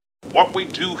What we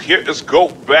do here is go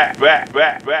back.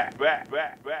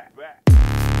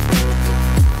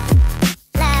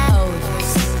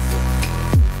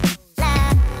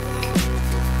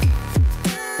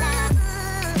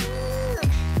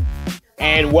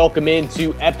 And welcome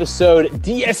into episode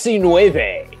 19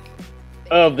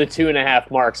 of the 2.5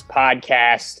 Marks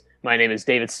podcast. My name is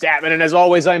David Statman, and as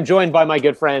always, I'm joined by my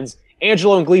good friends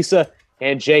Angelo Anglisa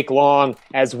and Jake Long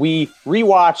as we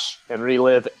rewatch and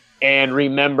relive and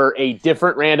remember a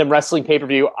different random wrestling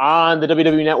pay-per-view on the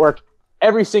WWE Network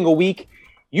every single week.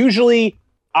 Usually,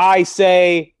 I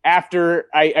say after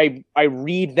I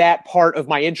read that part of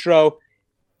my intro,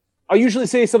 I'll usually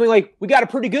say something like, "We got a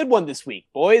pretty good one this week,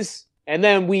 boys." And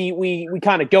then we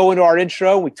kind of go into our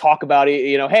intro. We talk about it,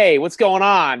 hey, what's going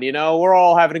on? We're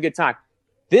all having a good time.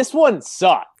 This one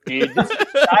sucked, dude. This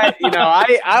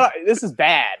is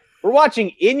bad. We're watching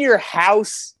In Your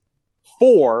House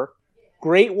 4,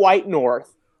 Great White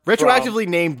North. Retroactively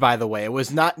named, by the way. It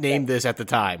was not named this at the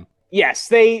time.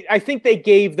 Yes, I think they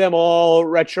gave them all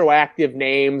retroactive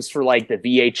names for like the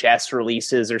VHS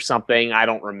releases or something. I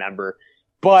don't remember.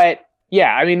 But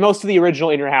yeah, I mean, most of the original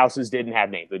In Your Houses didn't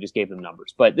have names. They just gave them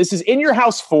numbers. But this is In Your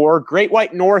House 4, Great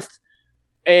White North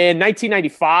in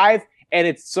 1995. And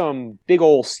it's some big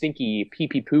old stinky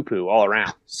pee-pee poo-poo all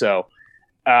around. So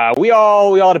we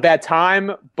all had a bad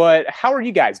time. But how are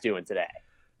you guys doing today?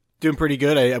 Doing pretty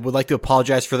good. I would like to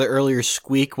apologize for the earlier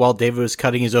squeak while David was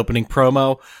cutting his opening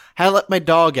promo. Had to let my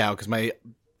dog out because my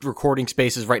recording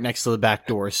space is right next to the back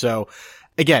door. So,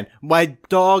 again, my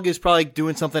dog is probably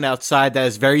doing something outside that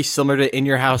is very similar to In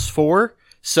Your House 4.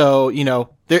 So,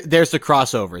 there's the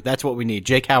crossover. That's what we need.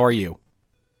 Jake, how are you?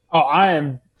 Oh, I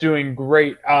am doing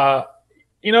great.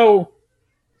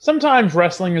 Sometimes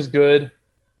wrestling is good.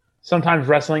 Sometimes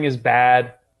wrestling is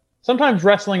bad. Sometimes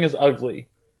wrestling is ugly.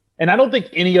 And I don't think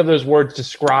any of those words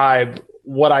describe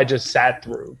what I just sat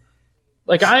through.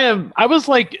 Like I was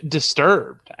like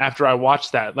disturbed after I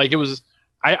watched that. Like it was,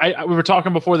 we were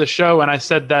talking before the show and I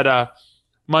said that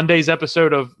Monday's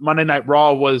episode of Monday Night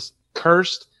Raw was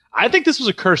cursed. I think this was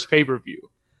a cursed pay-per-view.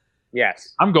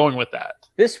 Yes. I'm going with that.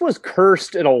 This was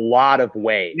cursed in a lot of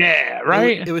ways. Yeah,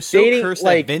 right? It was so cursed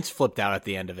that Vince flipped out at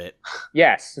the end of it.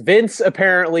 Yes, Vince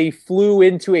apparently flew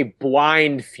into a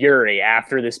blind fury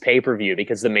after this pay-per-view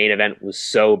because the main event was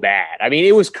so bad. I mean,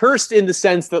 it was cursed in the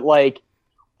sense that,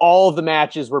 all of the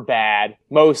matches were bad,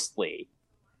 mostly.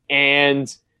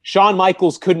 And Shawn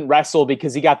Michaels couldn't wrestle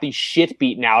because he got the shit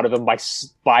beaten out of him by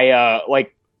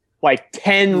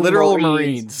 10 literal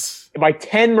Marines. By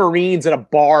 10 Marines at a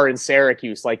bar in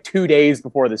Syracuse, 2 days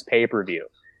before this pay-per-view.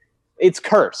 It's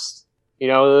cursed.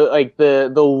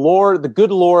 The Lord, the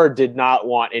good Lord did not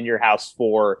want In Your House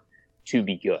 4 to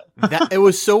be good. It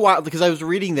was so wild because I was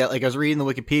reading that, I was reading the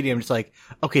Wikipedia. I'm just like,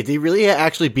 okay, they really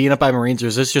actually beaten up by Marines, or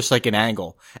is this just an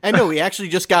angle? And no, he actually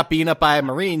just got beaten up by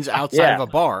Marines outside of a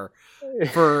bar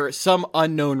for some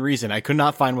unknown reason. I could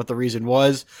not find what the reason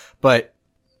was, but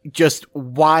just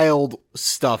wild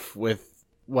stuff with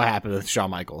what happened with Shawn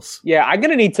Michaels. Yeah, I'm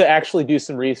going to need to actually do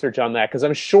some research on that because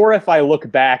I'm sure if I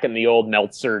look back in the old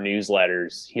Meltzer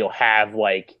newsletters, he'll have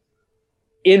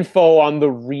info on the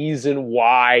reason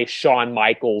why Shawn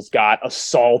Michaels got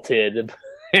assaulted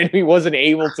and he wasn't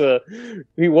able to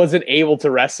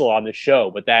wrestle on the show,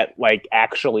 but that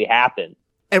actually happened.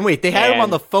 And wait, they had him on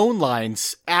the phone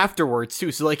lines afterwards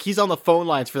too. So he's on the phone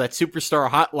lines for that Superstar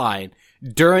hotline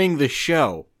during the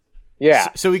show. Yeah.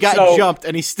 So he got jumped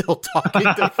and he's still talking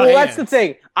to fans. Well, that's the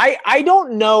thing. I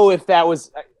don't know if that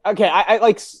was okay.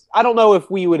 I don't know if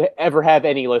we would ever have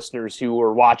any listeners who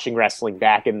were watching wrestling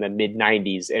back in the mid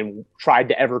 90s and tried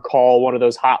to ever call one of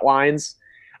those hotlines.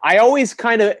 I always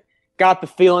kind of got the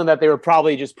feeling that they were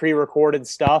probably just pre-recorded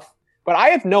stuff, but I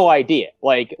have no idea.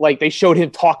 They showed him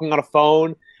talking on a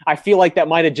phone. I feel like that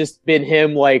might have just been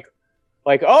him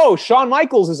oh, Shawn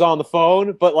Michaels is on the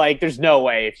phone, but there's no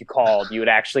way if you called, you would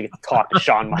actually get to talk to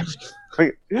Shawn Michaels.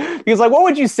 Because what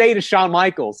would you say to Shawn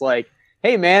Michaels?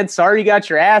 Hey man, sorry you got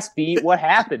your ass beat. What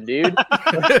happened, dude?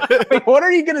 What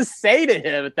are you going to say to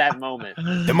him at that moment?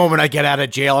 The moment I get out of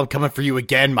jail, I'm coming for you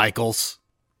again, Michaels.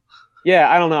 Yeah,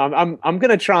 I don't know. I'm going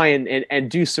to try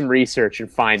and do some research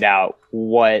and find out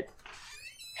what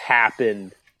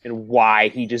happened and why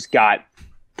he just got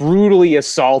brutally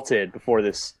assaulted before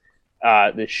this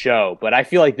show, but I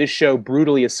feel like this show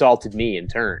brutally assaulted me in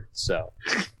turn. So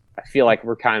I feel like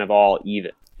we're kind of all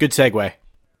even. Good segue.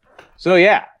 So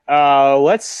yeah,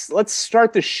 let's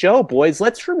start the show, boys.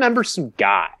 Let's remember some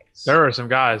guys. There are some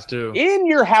guys too. In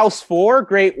Your House 4,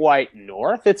 Great White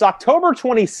North. It's October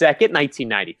 22nd,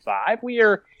 1995. We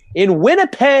are in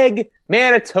Winnipeg,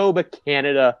 Manitoba,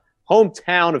 Canada,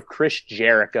 hometown of Chris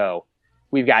Jericho.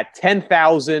 we've got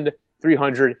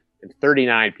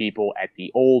 10,339 people at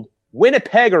the old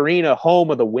Winnipeg Arena,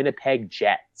 home of the Winnipeg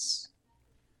Jets.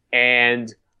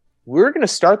 And we're going to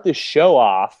start this show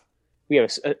off. We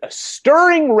have a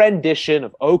stirring rendition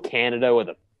of "Oh Canada" with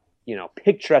a,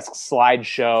 picturesque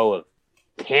slideshow of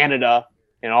Canada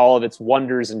and all of its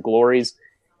wonders and glories.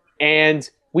 And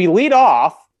we lead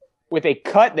off with a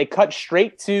cut. They cut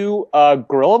straight to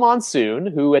Gorilla Monsoon,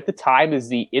 who at the time is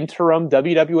the interim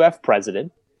WWF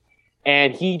president.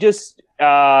 And he just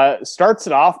starts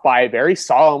it off by very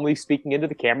solemnly speaking into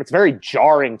the camera. It's a very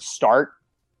jarring start.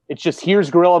 It's just, here's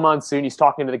Gorilla Monsoon. He's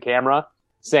talking to the camera,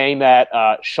 saying that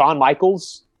Shawn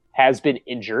Michaels has been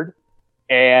injured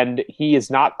and he is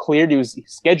not cleared. He was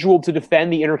scheduled to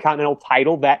defend the Intercontinental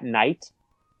title that night,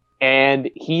 and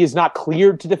he is not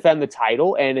cleared to defend the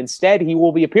title. And instead, he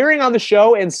will be appearing on the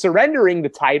show and surrendering the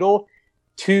title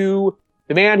to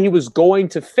the man he was going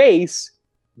to face,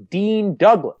 Dean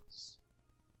Douglas.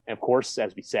 And of course,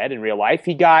 as we said, in real life,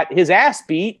 he got his ass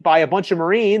beat by a bunch of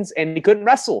Marines and he couldn't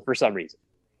wrestle for some reason.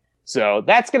 So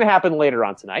that's going to happen later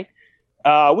on tonight.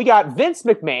 We got Vince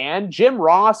McMahon, Jim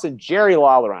Ross, and Jerry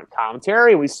Lawler on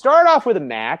commentary. We start off with a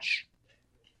match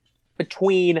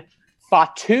between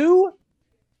Fatu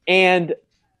and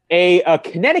a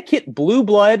Connecticut blue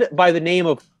blood by the name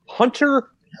of Hunter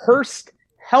Hearst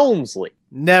Helmsley.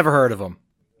 Never heard of him.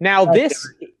 Now, this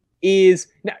is...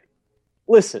 Now,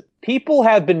 listen, people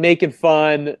have been making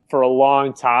fun for a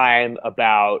long time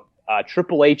about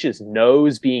Triple H's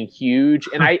nose being huge,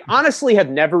 and I honestly have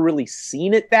never really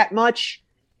seen it that much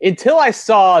until I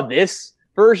saw this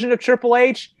version of Triple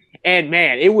H, and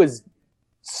man, it was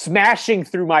smashing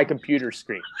through my computer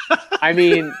screen. I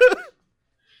mean,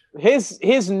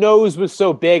 his nose was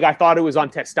so big, I thought it was on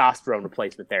testosterone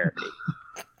replacement therapy.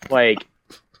 Like,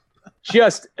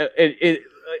 just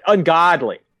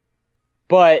ungodly.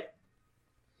 But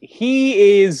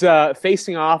he is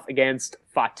facing off against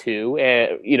Fatu.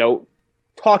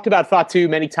 Talked about Fatu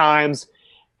many times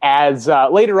as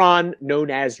later on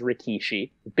known as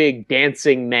Rikishi, big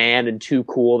dancing man and too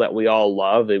cool that we all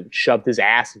love. It shoved his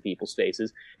ass in people's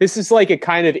faces. This is like a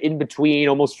kind of in-between,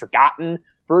 almost forgotten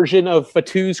version of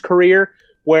Fatu's career,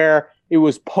 where it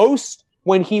was post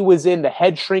when he was in the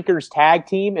Head Shrinkers tag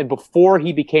team and before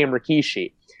he became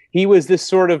Rikishi. He was this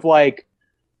sort of like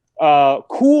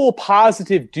cool,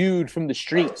 positive dude from the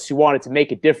streets who wanted to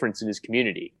make a difference in his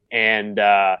community and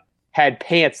had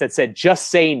pants that said "Just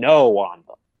Say No" on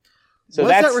them. So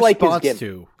What's that's that like his response gimmick.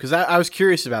 to? Because I was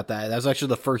curious about that. That was actually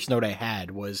the first note I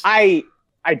had. Was I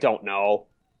don't know.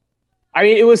 I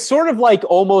mean, it was sort of like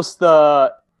almost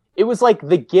it was like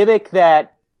the gimmick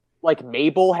that like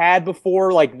Mabel had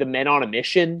before, like the Men on a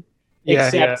Mission,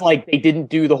 except like they didn't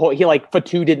do the whole.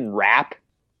 Fatu didn't rap.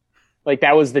 Like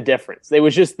that was the difference. It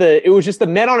was just the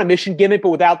Men on a Mission gimmick, but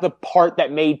without the part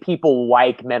that made people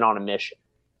like Men on a Mission.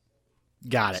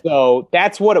 Got it. So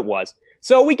that's what it was.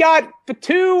 So we got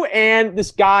Fatu and this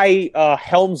guy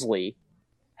Helmsley.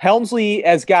 Helmsley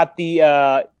has got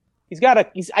I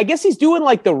guess he's doing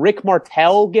like the Rick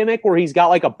Martel gimmick where he's got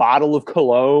like a bottle of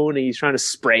cologne and he's trying to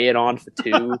spray it on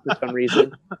Fatu for some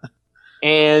reason.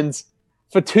 And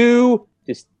Fatu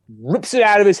just rips it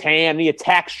out of his hand and he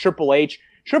attacks Triple H.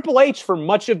 Triple H, for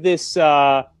much of this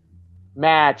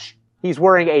match, he's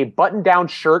wearing a button-down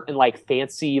shirt and like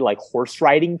fancy like horse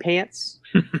riding pants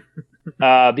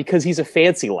because he's a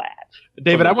fancy lad.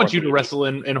 David, I want you to wrestle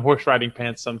in horse riding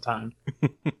pants sometime.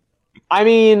 I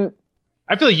mean,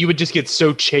 I feel like you would just get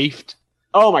so chafed.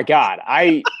 Oh my god,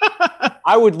 I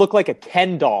would look like a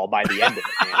Ken doll by the end of it,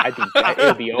 man. It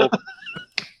would be over.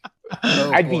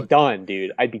 I'd be done,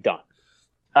 dude. I'd be done.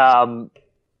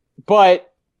 But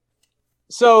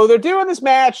so they're doing this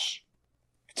match.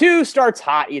 Fatu starts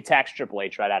hot. He attacks Triple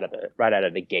H right out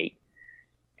of the gate.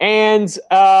 And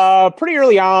pretty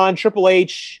early on, Triple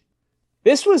H,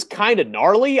 this was kind of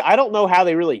gnarly. I don't know how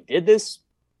they really did this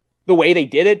the way they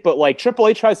did it, but like Triple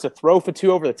H tries to throw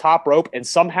Fatu over the top rope and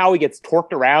somehow he gets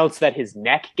torqued around so that his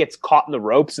neck gets caught in the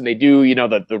ropes and they do,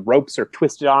 the ropes are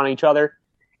twisted on each other.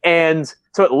 And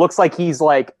so it looks like he's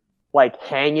like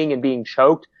hanging and being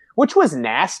choked, which was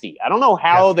nasty. I don't know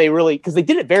how they really, because they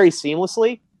did it very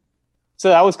seamlessly. So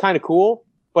that was kind of cool,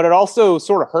 but it also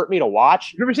sort of hurt me to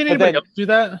watch. You ever seen anybody else do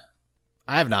that?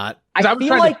 I have not. I was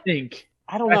trying to think.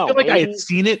 I don't know. I feel like I had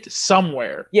seen it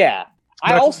somewhere. Yeah.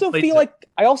 I also feel like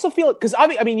because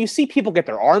I mean you see people get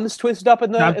their arms twisted up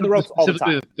in the ropes all the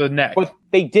time. The neck. But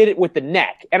they did it with the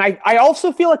neck. And I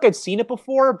also feel like I've seen it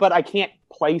before, but I can't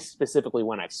place specifically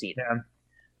when I've seen it.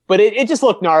 But it just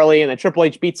looked gnarly, and then Triple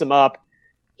H beats him up.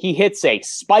 He hits a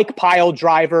spike pile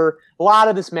driver. A lot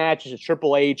of this match is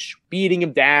Triple H beating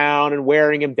him down and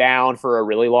wearing him down for a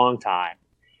really long time.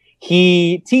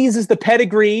 He teases the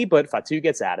pedigree, but Fatu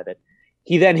gets out of it.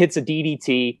 He then hits a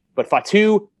DDT, but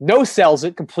Fatu no-sells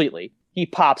it completely. He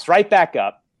pops right back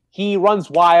up. He runs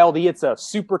wild. He hits a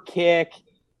super kick.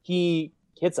 He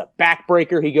hits a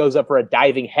backbreaker. He goes up for a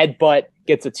diving headbutt,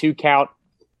 gets a 2 count.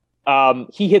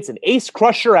 He hits an ace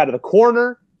crusher out of the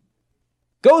corner,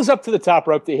 goes up to the top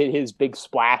rope to hit his big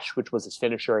splash, which was his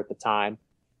finisher at the time.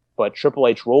 But Triple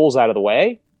H rolls out of the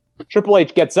way. Triple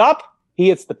H gets up. He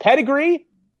hits the pedigree,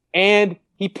 and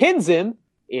he pins him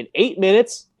in 8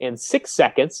 minutes and 6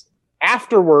 seconds.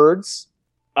 Afterwards,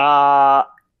 Hunter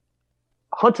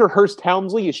Hearst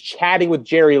Helmsley is chatting with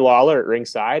Jerry Lawler at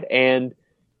ringside, and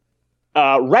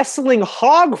wrestling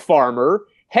hog farmer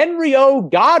Henry O.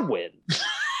 Godwin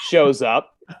shows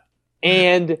up,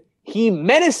 and he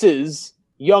menaces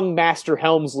young Master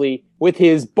Helmsley with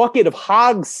his bucket of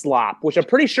hog slop, which I'm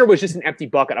pretty sure was just an empty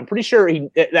bucket. I'm pretty sure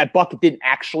that bucket didn't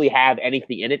actually have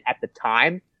anything in it at the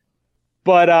time.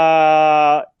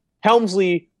 But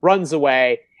Helmsley runs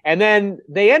away, and then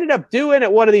they ended up doing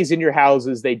at one of these in your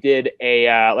houses. They did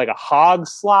a hog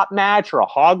slop match or a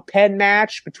hog pen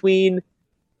match between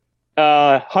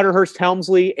Hunter Hearst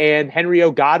Helmsley and Henry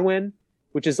O. Godwin,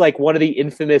 which is like one of the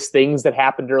infamous things that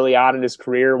happened early on in his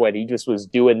career when he just was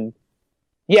doing,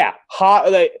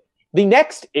 the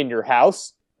next in your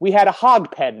house, we had a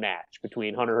hog pen match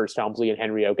between Hunter Hearst Helmsley and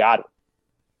Henry O. Godwin.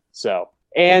 So,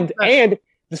 and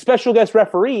the special guest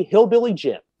referee, Hillbilly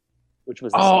Jim, which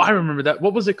was I remember that.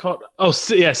 What was it called? Oh,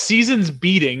 yeah, Seasons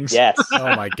Beatings. Yes.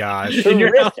 Oh my gosh. In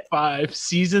your house 5,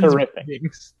 Seasons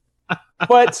Beatings.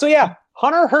 But so yeah,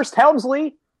 Hunter Hearst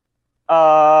Helmsley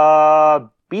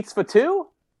beats Fatu,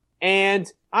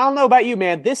 and I don't know about you,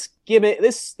 man. This gimmick,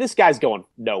 this guy's going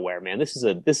nowhere, man. This is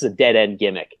a dead end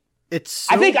gimmick.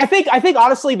 I think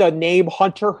honestly, the name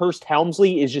Hunter Hearst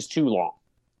Helmsley is just too long.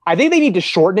 I think they need to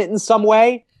shorten it in some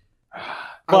way.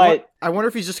 But I wonder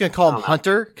if he's just going to call him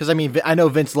Hunter, because I mean, I know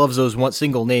Vince loves those one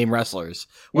single name wrestlers.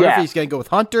 What if he's going to go with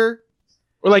Hunter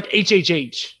or like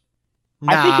HHH?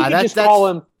 Nah, I think you could just call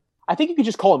him. I think you could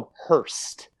just call him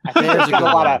Hearst. I think that's got a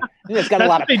lot of. I think that's got a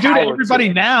lot of. They do to everybody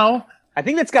now. I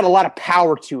think that's got a lot of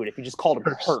power to it if you just called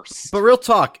him Hearst. But real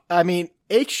talk, I mean,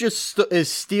 H just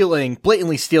is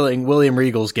blatantly stealing William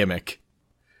Regal's gimmick,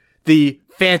 the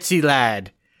fancy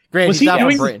lad. Granted, was he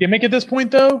doing his gimmick at this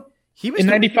point though? He was in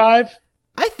 '95.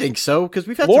 I think so, because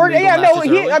we've had Lord. some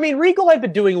Regal I mean, Regal had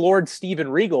been doing Lord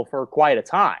Steven Regal for quite a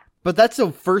time. But that's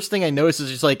the first thing I noticed is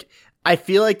just like, I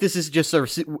feel like this is just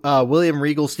a William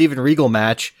Regal, Steven Regal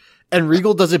match, and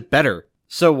Regal does it better.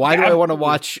 So why do I want to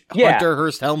watch Hunter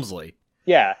Hearst Helmsley?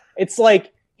 Yeah, it's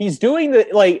like he's doing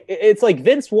it's like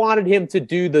Vince wanted him to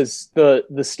do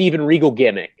the Steven Regal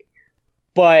gimmick,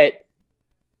 but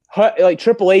like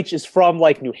Triple H is from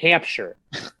like New Hampshire,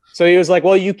 so he was like,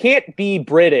 well, you can't be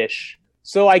British,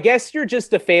 so I guess you're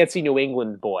just a fancy New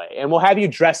England boy, and we'll have you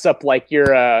dress up like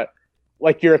you're a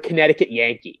Connecticut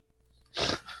Yankee,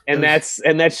 and that's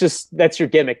your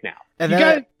gimmick now.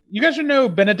 And you guys should know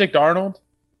Benedict Arnold.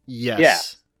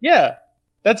 Yes. Yeah,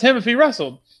 that's him if he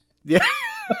wrestled. Yeah.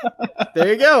 There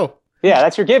you go. Yeah,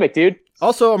 that's your gimmick, dude.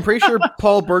 Also, I'm pretty sure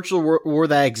Paul Burchill wore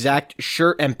that exact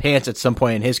shirt and pants at some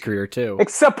point in his career, too.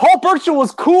 Except Paul Burchill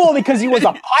was cool because he was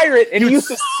a pirate and he used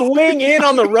to swing in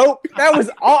on the rope. That was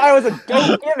a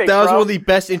dope gimmick, That was one of the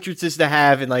best entrances to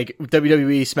have in, like,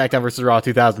 WWE SmackDown vs. Raw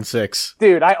 2006.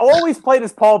 Dude, I always played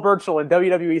as Paul Burchill in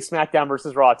WWE SmackDown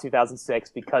vs. Raw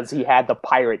 2006 because he had the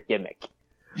pirate gimmick.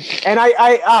 And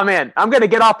I'm going to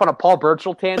get off on a Paul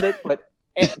Burchill tangent, but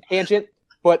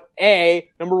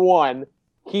number one,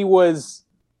 he was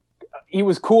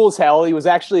cool as hell. He was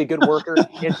actually a good worker.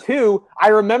 And two, I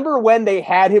remember when they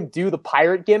had him do the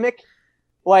pirate gimmick,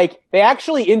 like they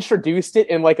actually introduced it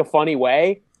in like a funny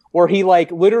way where he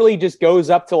like literally just goes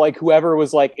up to like whoever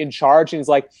was like in charge and he's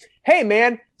like, "Hey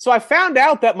man, so I found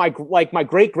out that my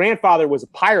great grandfather was a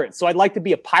pirate, so I'd like to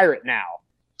be a pirate now."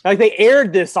 Like they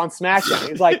aired this on SmackDown.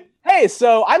 He's like, "Hey,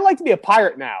 so I'd like to be a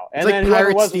pirate now." And it's then like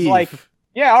whoever was like,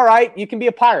 "Yeah, all right, you can be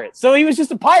a pirate." So he was just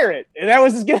a pirate, and that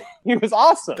was he was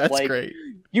awesome. That's great.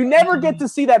 You never get to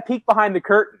see that peek behind the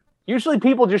curtain. Usually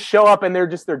people just show up and they're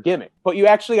just their gimmick. But you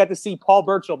actually got to see Paul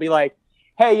Burchill be like,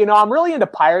 "Hey, I'm really into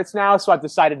pirates now, so I've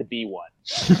decided to be one."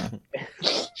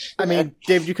 I mean,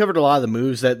 Dave, you covered a lot of the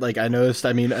moves that like I noticed.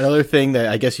 I mean, another thing that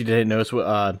I guess you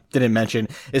didn't mention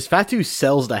is Fatu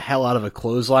sells the hell out of a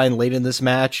clothesline late in this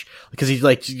match because he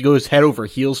goes head over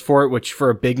heels for it, which for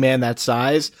a big man that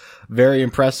size, very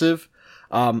impressive.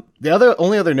 The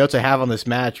only other notes I have on this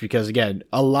match, because again,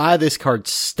 a lot of this card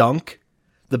stunk.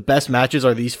 the best matches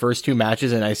are these first two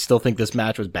matches, and I still think this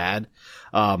match was bad.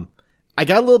 I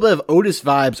got a little bit of Otis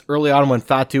vibes early on when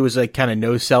Fatu was like kind of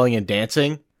no-selling and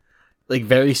dancing. Like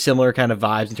very similar kind of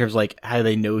vibes in terms of like how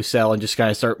they no-sell and just kind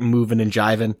of start moving and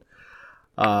jiving.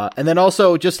 And then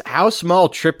also just how small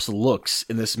Trips looks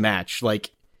in this match.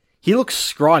 Like, he looks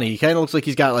scrawny. He kind of looks like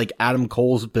he's got like Adam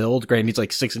Cole's build. Granted, he's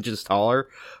like 6 inches taller,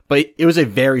 but it was a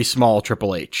very small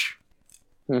Triple H.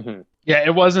 Mm-hmm. Yeah,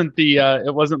 it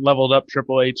wasn't leveled up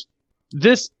Triple H.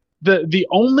 The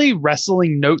only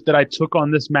wrestling note that I took on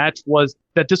this match was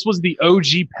that this was the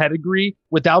OG pedigree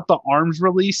without the arms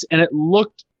release, and it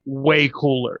looked way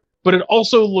cooler. But it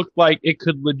also looked like it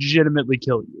could legitimately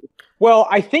kill you. Well,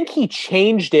 I think he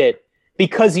changed it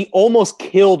because he almost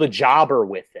killed a jobber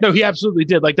with it. No, he absolutely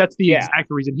did. Like, that's the exact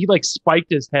reason. He like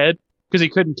spiked his head because he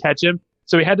couldn't catch him,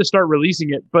 so he had to start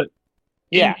releasing it. But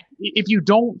if you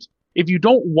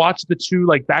don't watch the two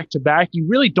like back to back, you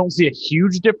really don't see a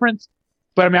huge difference.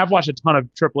 But I mean, I've watched a ton of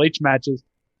Triple H matches,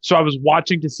 so I was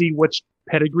watching to see which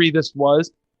pedigree this was,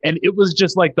 and it was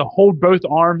just like the hold both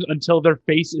arms until their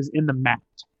face is in the mat,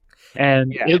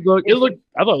 and I thought it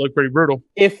looked pretty brutal.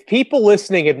 If people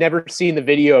listening have never seen the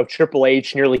video of Triple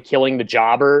H nearly killing the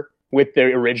jobber with the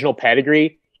original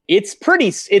pedigree, it's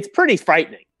pretty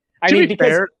frightening. To be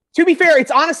fair,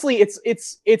 it's honestly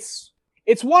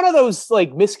it's one of those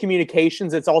like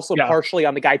miscommunications. It's also partially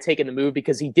on the guy taking the move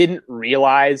because he didn't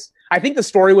realize. I think the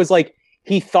story was like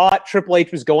he thought Triple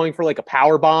H was going for like a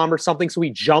power bomb or something, so he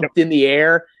jumped in the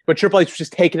air, but Triple H was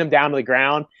just taking him down to the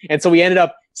ground, and so he ended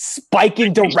up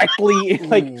spiking directly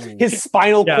like his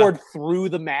spinal cord through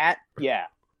the mat. Yeah,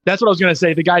 that's what I was gonna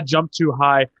say. The guy jumped too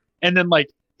high, and then like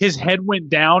his head went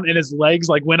down and his legs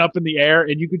like went up in the air,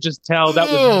 and you could just tell that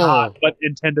was not what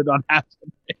intended on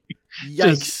happening.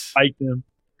 Yikes! Just spiked him.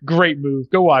 Great move.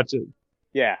 Go watch it.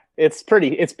 Yeah, it's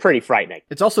pretty frightening.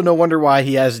 It's also no wonder why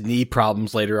he has knee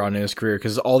problems later on in his career,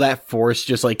 because all that force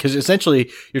just like, because essentially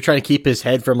you're trying to keep his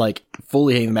head from like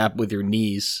fully hitting the map with your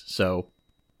knees. So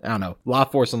I don't know, a lot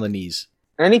of force on the knees.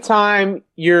 Anytime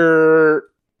your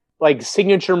like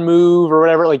signature move or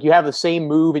whatever, like you have the same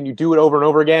move and you do it over and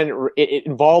over again, it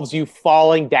involves you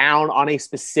falling down on a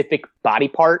specific body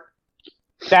part.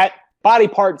 That body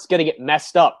part's going to get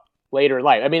messed up later in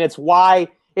life. I mean, it's why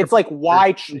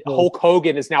Hulk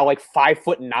Hogan is now like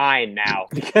 5'9" now,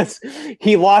 because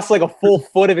he lost like a full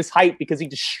foot of his height because he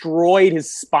destroyed his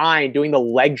spine doing the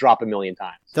leg drop a million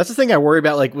times. That's the thing I worry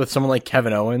about, like with someone like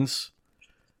Kevin Owens,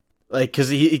 like because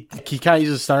he kind of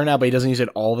uses stunner now, but he doesn't use it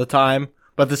all the time.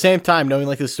 But at the same time, knowing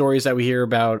like the stories that we hear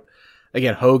about,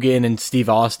 again, Hogan and Steve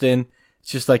Austin, it's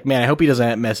just like, man, I hope he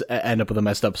doesn't end up with a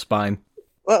messed up spine.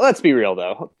 Well, let's be real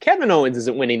though. Kevin Owens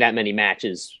isn't winning that many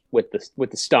matches with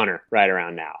the stunner right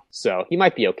around now, so he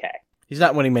might be okay. He's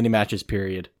not winning many matches,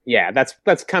 period. Yeah, that's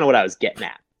kind of what I was getting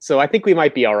at. So I think we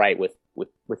might be all right with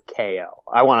KO.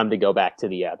 I want him to go back to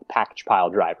the package pile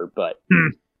driver, but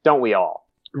don't we all?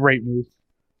 Great move.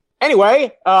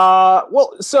 Anyway,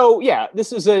 so yeah,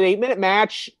 this is an 8-minute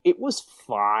match. It was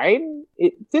fine.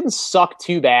 It didn't suck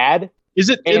too bad. Is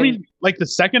it? I mean, like the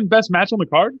second best match on the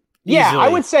card? Yeah, Easily. I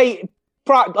would say.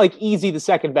 Easy the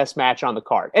second best match on the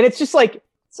card, and it's just like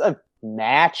it's a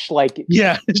match. Like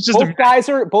it's just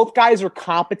both guys are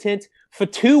competent.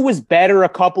 Fatu was better a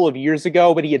couple of years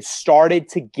ago, but he had started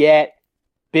to get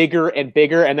bigger and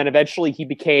bigger, and then eventually he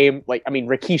became like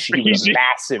Rikishi was a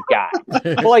massive guy.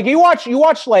 But like you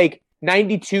watch like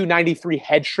 92, 93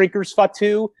 head shrinkers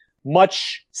Fatu,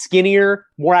 much skinnier,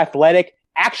 more athletic,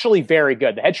 actually very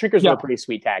good. The head shrinkers were a pretty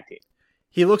sweet tag team.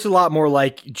 He looks a lot more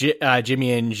like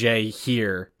Jimmy and Jay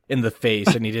here in the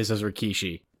face than he does as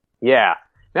Rikishi. Yeah.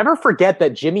 Never forget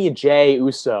that Jimmy and Jay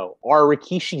Uso are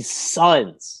Rikishi's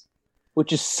sons,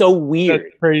 which is so weird.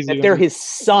 That's crazy. That they're his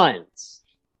sons.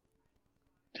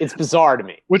 It's bizarre to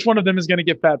me. Which one of them is going to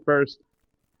get fat first?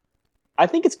 I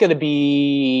think it's going to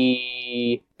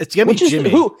be... It's going to be Jimmy.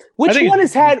 Which one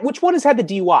has had the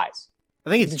DUIs? I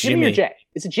think it's Jimmy or Jay?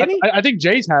 Is it Jimmy? I think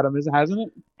Jay's had them, hasn't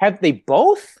it? Have they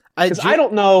both? Because I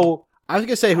don't know. I was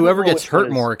gonna say whoever gets hurt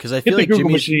more, because I feel like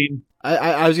Jimmy's. Machine.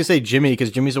 I was gonna say Jimmy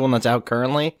because Jimmy's the one that's out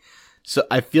currently, so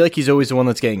I feel like he's always the one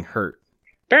that's getting hurt.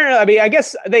 Apparently, I mean, I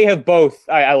guess they have both.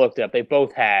 I looked up. They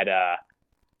both had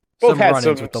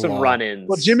some run-ins.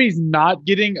 Well, Jimmy's not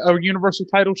getting a Universal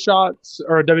title shot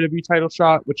or a WWE title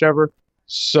shot, whichever.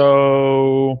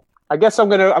 So I guess I'm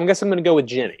gonna go with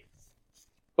Jimmy.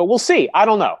 But we'll see. I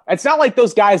don't know. It's not like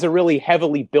those guys are really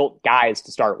heavily built guys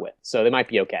to start with, so they might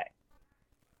be okay.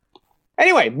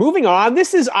 Anyway, moving on.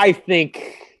 This is, I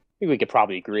think we could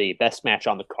probably agree, best match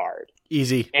on the card.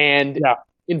 Easy. And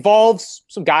involves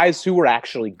some guys who were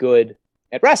actually good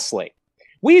at wrestling.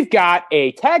 we've got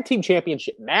a tag team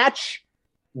championship match.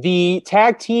 The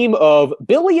tag team of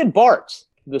Billy and Bart,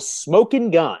 the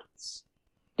Smokin' Guns,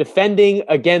 defending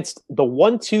against the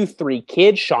 1-2-3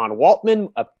 Kid, Sean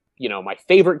Waltman, my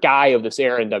favorite guy of this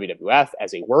era in WWF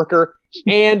as a worker,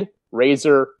 and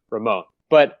Razor Ramon.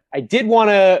 But I did want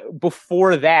to,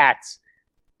 before that,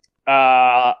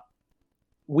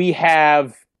 we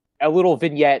have a little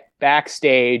vignette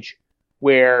backstage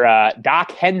where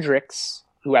Doc Hendricks,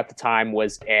 who at the time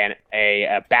was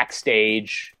a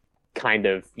backstage kind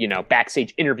of,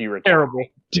 backstage interviewer.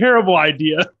 Terrible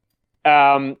idea.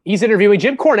 He's interviewing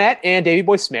Jim Cornette and Davey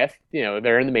Boy Smith.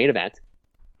 They're in the main event.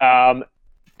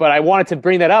 But I wanted to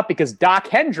bring that up because Doc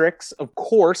Hendricks, of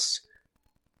course,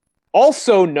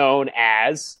 also known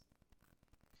as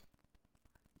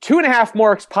 2.5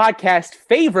 Marks podcast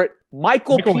favorite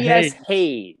Michael P.S.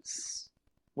 Hayes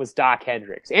was Doc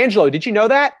Hendricks. Angelo, did you know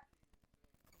that?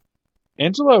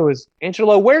 Angelo, where's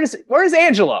Angelo?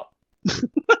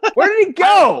 Where did he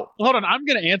go? Hold on, I'm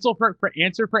gonna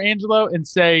answer for Angelo and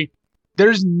say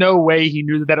there's no way he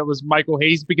knew that it was Michael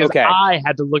Hayes because I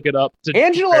had to look it up to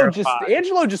Angelo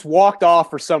just walked off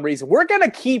for some reason. We're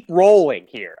gonna keep rolling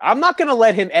here. I'm not gonna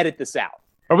let him edit this out.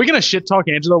 Are we gonna shit talk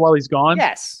Angelo while he's gone?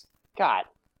 Yes. God.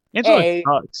 Angelo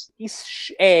sucks. He's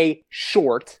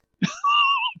short.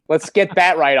 Let's get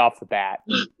that right off the bat.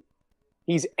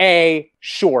 He's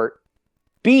short.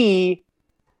 B,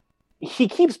 he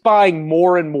keeps buying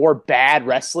more and more bad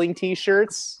wrestling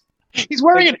t-shirts. He's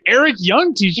wearing an Eric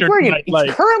Young t-shirt.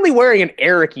 He's currently wearing an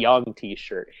Eric Young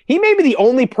t-shirt. He may be the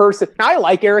only person. Now, I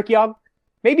like Eric Young.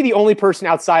 Maybe the only person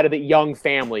outside of the Young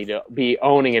family to be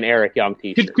owning an Eric Young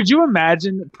t-shirt. Could you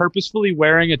imagine purposefully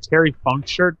wearing a Terry Funk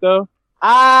shirt, though?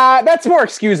 That's more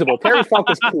excusable. Terry Funk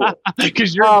is cool.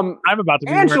 Because I'm about to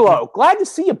be Angelo, glad to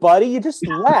see you, buddy. You just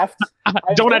left.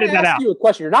 Don't edit that out. You a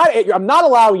question. I'm not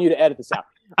allowing you to edit this out.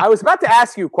 I was about to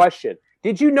ask you a question.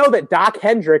 Did you know that Doc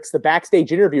Hendricks, the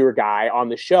backstage interviewer guy on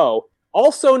the show,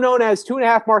 also known as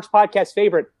 2.5 Marks podcast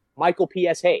favorite, Michael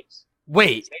P.S. Hayes?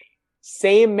 Wait.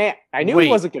 Same man. I knew he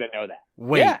wasn't going to know that.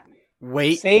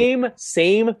 Wait.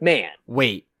 Same man.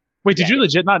 Wait, did you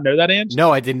legit not know that, Ange?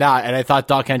 No, I did not, and I thought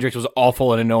Doc Hendricks was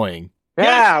awful and annoying.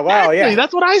 Yeah, well, exactly.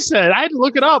 That's what I said. I had to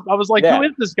look it up. I was like, who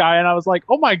is this guy? And I was like,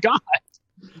 oh my God.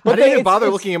 But I didn't even bother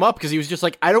looking him up because he was just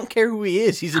like, I don't care who he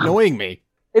is. He's annoying me.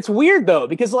 It's weird, though,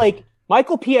 because,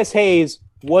 Michael P.S. Hayes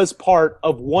was part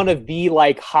of one of the,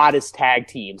 hottest tag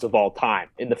teams of all time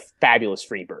in the Fabulous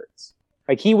Freebirds.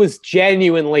 He was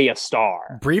genuinely a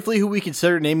star. Briefly, who we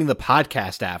consider naming the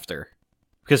podcast after.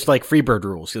 Because, Freebird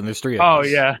rules, and there's 3 of us. Oh,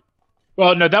 yeah.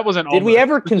 Well, no, that wasn't. Did we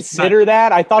ever consider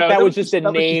that? I thought that was just a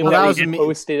name that was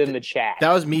posted in the chat.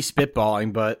 That was me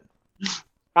spitballing, but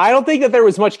I don't think that there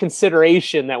was much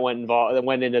consideration that went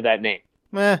into that name.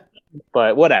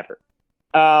 But whatever.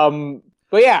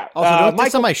 But yeah. Also,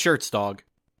 don't on my shirts, dog.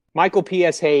 Michael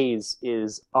P.S. Hayes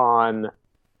is on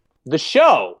the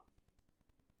show,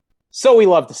 so we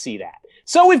love to see that.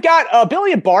 So we've got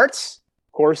Billy and Bart.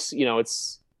 Of course,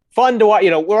 it's fun to watch.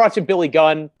 We're watching Billy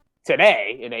Gunn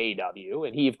today in AEW,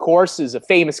 and he, of course, is a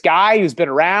famous guy who's been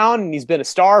around, and he's been a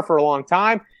star for a long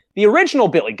time. The original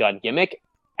Billy Gunn gimmick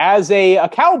as a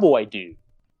cowboy dude,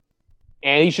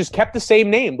 and he's just kept the same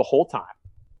name the whole time.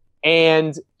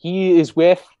 And he is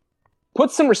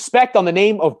put some respect on the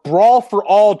name of Brawl for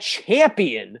All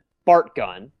champion Bart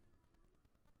Gunn,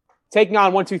 taking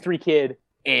on 1-2-3 Kid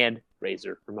and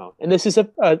Razor Ramon. And this is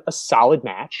a solid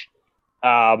match.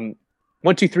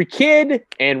 1-2-3 Kid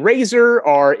and Razor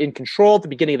are in control at the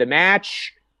beginning of the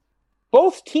match.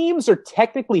 Both teams are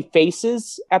technically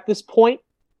faces at this point,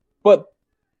 but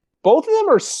both of them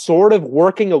are sort of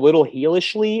working a little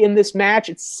heelishly in this match.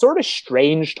 It's sort of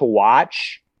strange to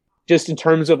watch, just in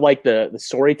terms of the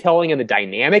storytelling and the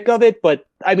dynamic of it. But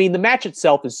I mean, the match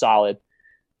itself is solid.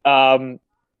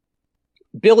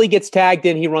 Billy gets tagged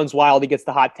in. He runs wild. He gets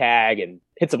the hot tag and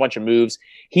hits a bunch of moves.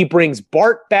 He brings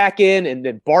Bart back in, and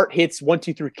then Bart hits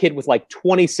 1-2-3 Kid with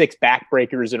 26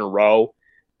 backbreakers in a row,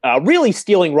 really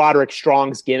stealing Roderick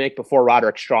Strong's gimmick before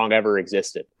Roderick Strong ever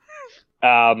existed.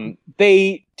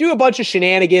 They do a bunch of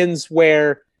shenanigans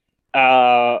where,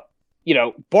 Bart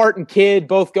and Kid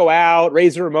both go out.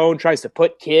 Razor Ramon tries to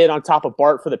put Kid on top of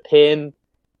Bart for the pin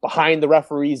behind the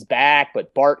referee's back,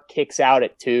 but Bart kicks out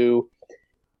at 2.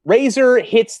 Razor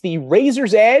hits the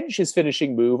Razor's Edge, his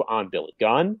finishing move on Billy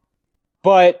Gunn.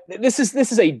 But this is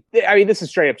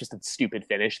straight up just a stupid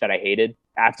finish that I hated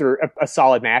after a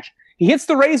solid match. He hits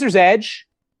the Razor's Edge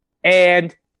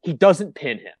and he doesn't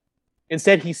pin him.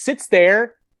 Instead, he sits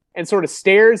there and sort of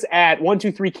stares at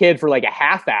 1-2-3 Kid for a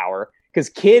half hour because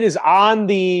Kid is on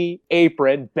the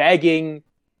apron begging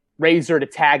Razor to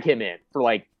tag him in for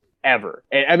like ever.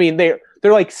 I mean, they're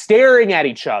like staring at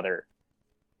each other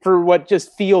for what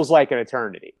just feels like an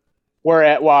eternity.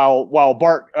 While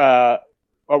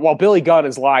Billy Gunn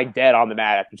is lying dead on the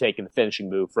mat after taking the finishing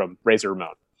move from Razor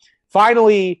Ramon.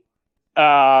 Finally,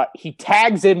 he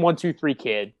tags in 1-2-3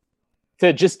 Kid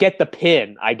to just get the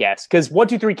pin, I guess, because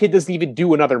 1-2-3 Kid doesn't even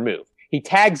do another move. He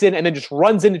tags in and then just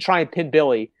runs in to try and pin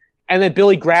Billy, and then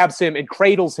Billy grabs him and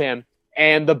cradles him,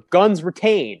 and the Guns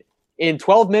retain. In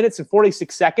 12 minutes and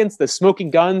 46 seconds, the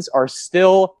Smoking Guns are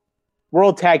still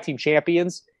World Tag Team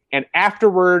Champions, and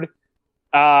afterward,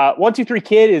 1-2-3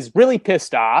 Kid is really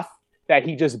pissed off that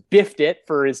he just biffed it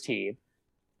for his team.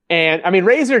 And I mean,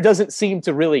 Razor doesn't seem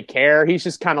to really care. He's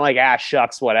just kind of like,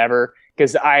 shucks, whatever.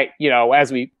 Because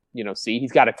as we, see,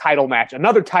 he's got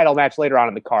another title match later on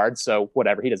in the card. So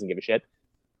whatever, he doesn't give a shit.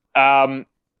 But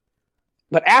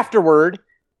afterward,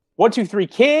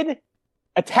 1-2-3 Kid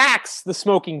attacks the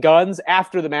Smoking Guns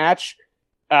after the match,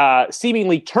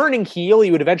 seemingly turning heel.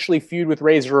 He would eventually feud with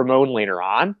Razor Ramon later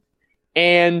on.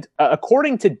 And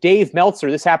according to Dave Meltzer,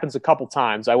 this happens a couple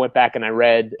times. I went back and I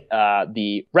read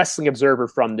the Wrestling Observer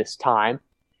from this time.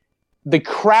 The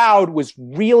crowd was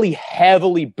really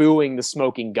heavily booing the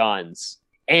Smoking Guns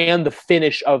and the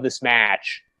finish of this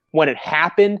match when it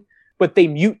happened, but they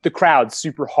mute the crowd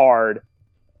super hard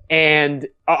and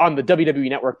on the WWE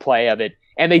Network play of it,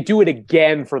 and they do it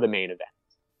again for the main event.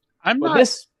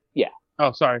 Yeah.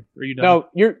 Oh, sorry. Are you done? No,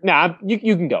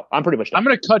 you can go. I'm pretty much done. I'm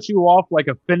going to cut you off like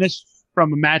a finish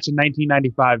from a match in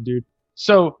 1995, dude.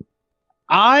 So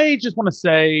I just want to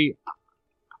say,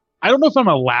 I don't know if I'm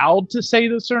allowed to say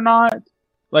this or not.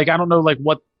 Like, I don't know, like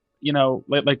what,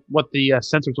 what the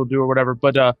censors will do or whatever,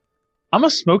 but I'm a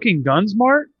Smoking Guns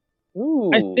Mart.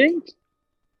 Ooh. I think.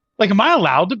 Like, am I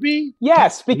allowed to be?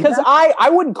 Yes, because I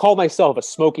wouldn't call myself a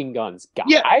Smoking Guns guy.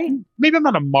 Yeah, maybe I'm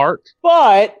not a mark.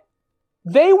 But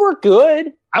they were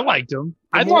good. I liked them.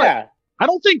 I think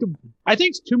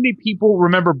too many people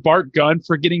remember Bart Gunn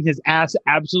for getting his ass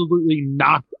absolutely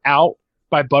knocked out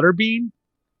by Butterbean.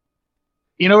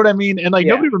 You know what I mean? And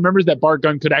nobody remembers that Bart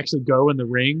Gunn could actually go in the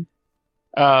ring.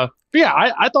 But yeah,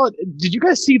 I thought, did you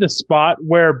guys see the spot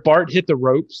where Bart hit the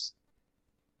ropes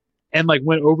and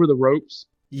went over the ropes?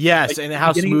 Yes, and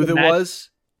how smooth it was.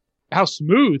 How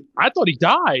smooth. I thought he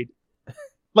died.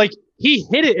 He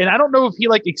hit it, and I don't know if he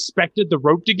expected the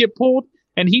rope to get pulled,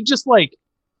 and he just cartwheeled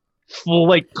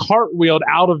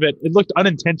out of it. It looked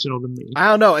unintentional to me.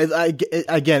 I don't know.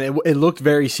 It looked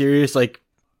very serious.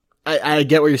 I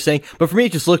get what you're saying, but for me,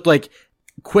 it just looked like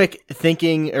quick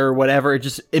thinking or whatever.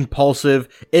 Just impulsive.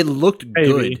 It looked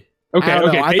good.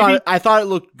 Okay. I thought it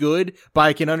looked good, but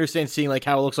I can understand seeing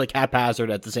how it looks like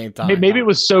haphazard at the same time. Maybe it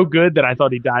was so good that I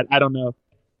thought he died. I don't know.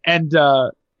 And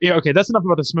okay, that's enough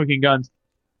about the Smoking Guns.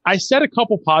 I said a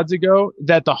couple pods ago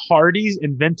that the Hardys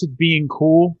invented being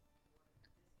cool.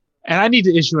 And I need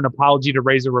to issue an apology to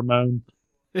Razor Ramon.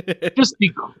 Just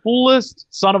the coolest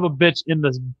son of a bitch in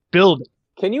this building.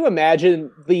 Can you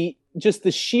imagine the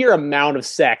sheer amount of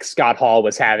sex Scott Hall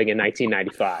was having in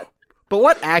 1995? But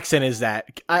what accent is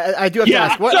that? I do have to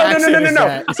ask. What accent is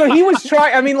that? So he was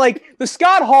trying. I mean, the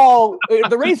Scott Hall,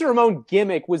 the Razor Ramon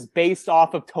gimmick was based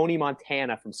off of Tony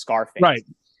Montana from Scarface. Right.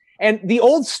 And the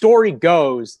old story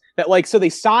goes that so they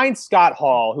signed Scott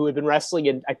Hall, who had been wrestling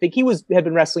in, I think had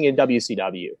been wrestling in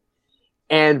WCW.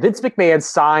 And Vince McMahon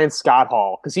signed Scott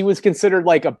Hall because he was considered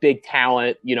a big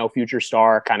talent, future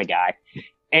star kind of guy.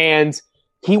 And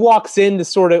he walks in to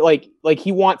sort of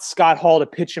he wants Scott Hall to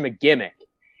pitch him a gimmick.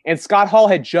 And Scott Hall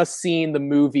had just seen the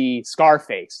movie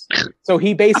Scarface. So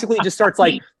he basically just starts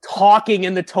talking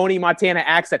in the Tony Montana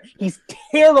accent. He's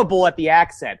terrible at the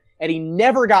accent. And he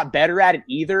never got better at it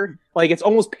either. It's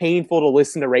almost painful to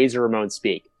listen to Razor Ramon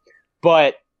speak.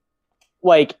 But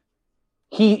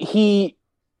he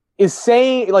is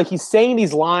saying he's saying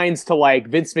these lines to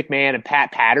Vince McMahon and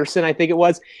Pat Patterson, I think it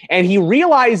was, and he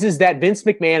realizes that Vince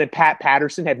McMahon and Pat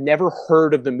Patterson have never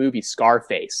heard of the movie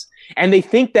Scarface, and they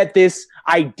think that this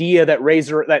idea that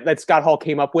that Scott Hall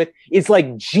came up with is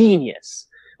genius.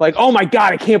 Oh my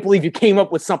God, I can't believe you came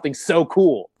up with something so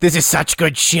cool. This is such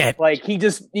good shit. He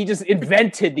just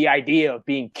invented the idea of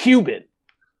being Cuban,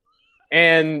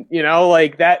 and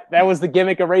that was the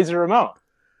gimmick of Razor Ramon.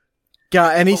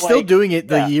 God, and he's still doing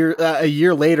it a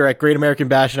year later at Great American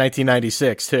Bash in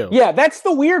 1996 too. Yeah, that's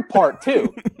the weird part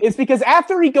too. It's because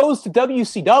after he goes to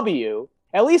WCW,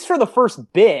 at least for the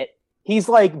first bit, he's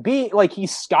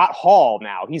he's Scott Hall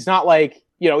now. He's not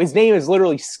his name is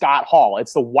literally Scott Hall.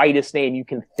 It's the whitest name you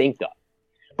can think of.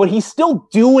 But he's still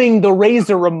doing the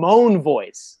Razor Ramon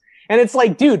voice. And it's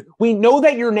dude, we know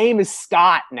that your name is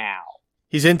Scott now.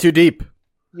 He's in too deep.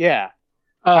 Yeah.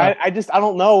 I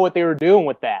don't know what they were doing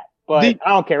with that, but I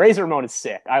don't care. Razor Ramon is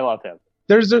sick. I love him.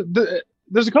 There's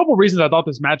a couple reasons I thought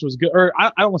this match was good, or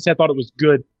I don't want to say I thought it was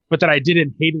good, but that I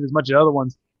didn't hate it as much as other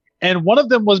ones. And one of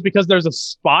them was because there's a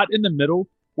spot in the middle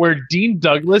where Dean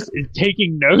Douglas is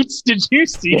taking notes. Did you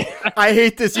see that? I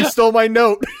hate this. You stole my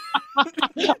note.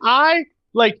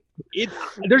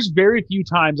 There's very few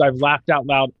times I've laughed out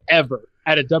loud ever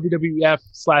at a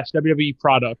WWF/WWE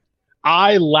product.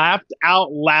 I laughed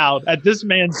out loud at this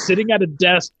man sitting at a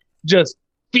desk just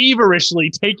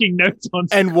feverishly taking notes on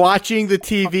stuff. And watching the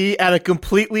TV at a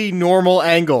completely normal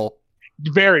angle.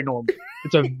 Very normal.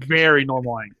 It's a very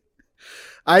normal angle.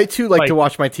 I too like to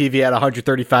watch my TV at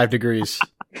 135 degrees.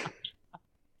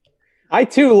 I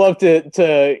too love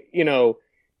to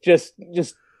just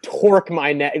torque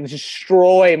my neck,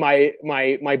 destroy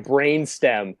my brain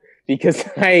stem because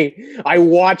I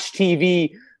watch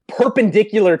TV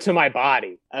perpendicular to my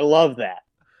body. I love that.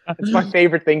 It's my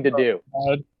favorite thing to do.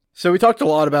 So we talked a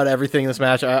lot about everything in this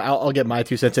match. I'll get my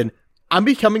 2 cents in. I'm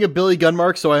becoming a Billy Gunn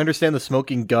mark, so I understand the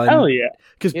smoking gun. Hell yeah.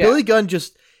 Because Billy Gunn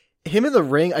him in the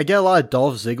ring, I get a lot of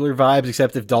Dolph Ziggler vibes,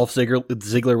 except if Dolph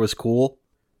Ziggler was cool.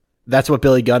 That's what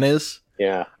Billy Gunn is.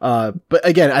 Yeah. But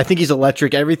again, I think he's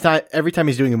electric. Every time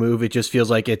he's doing a move, it just feels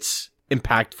like it's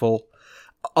impactful.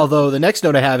 Although the next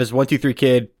note I have is 1-2-3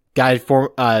 Kid, guy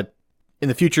in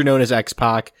the future known as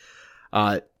X-Pac.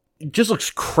 Just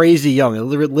looks crazy young. It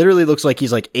literally looks like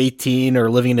he's like 18 or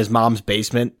living in his mom's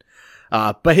basement.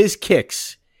 But his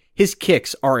kicks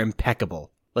are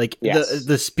impeccable. Like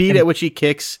the speed at which he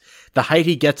kicks, the height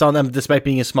he gets on them despite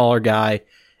being a smaller guy,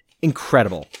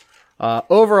 incredible.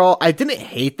 Overall, I didn't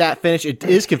hate that finish. It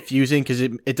is confusing because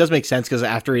it does make sense because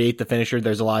after he ate the finisher,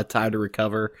 there's a lot of time to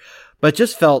recover. But it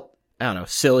just felt, I don't know,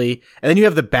 silly. And then you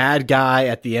have the bad guy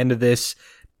at the end of this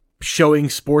showing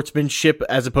sportsmanship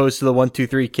as opposed to the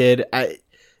 1-2-3 Kid. I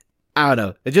don't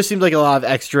know. It just seemed like a lot of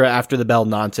extra after the bell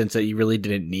nonsense that you really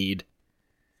didn't need.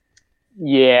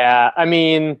 Yeah, I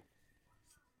mean,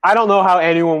 I don't know how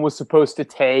anyone was supposed to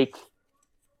take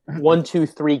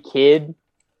 1-2-3 Kid,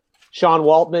 Sean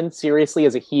Waltman, seriously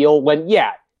as a heel when,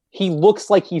 he looks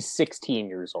like he's 16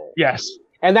 years old. Yes.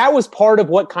 And that was part of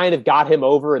what kind of got him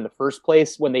over in the first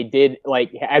place when they did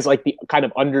as the kind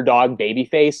of underdog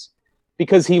babyface,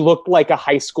 because he looked like a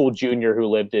high school junior who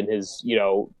lived in his,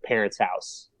 parents'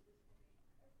 house.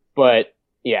 But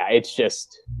yeah, it's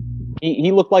just,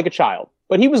 he looked like a child,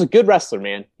 but he was a good wrestler,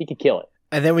 man. He could kill it.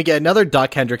 And then we get another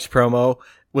Doc Hendricks promo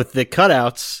with the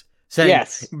cutouts saying,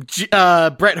 yes,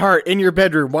 Bret Hart in your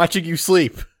bedroom watching you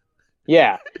sleep.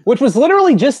 Yeah, which was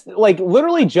literally just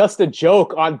a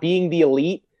joke on Being the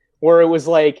Elite, where it was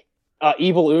like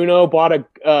Evil Uno bought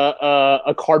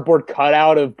a cardboard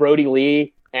cutout of Brody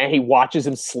Lee and he watches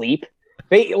him sleep.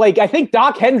 I think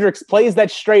Doc Hendricks plays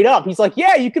that straight up. He's like,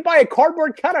 yeah, you could buy a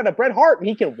cardboard cutout of Bret Hart and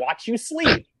he can watch you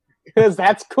sleep because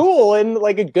that's cool and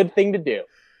a good thing to do.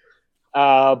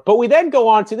 But we then go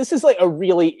on to, this is a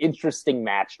really interesting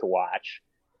match to watch.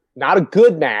 Not a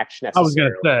good match necessarily. I was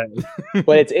going to say.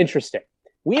 But it's interesting.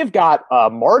 We have got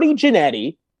Marty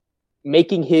Jannetty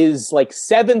making his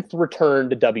 7th return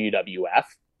to WWF,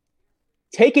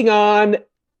 taking on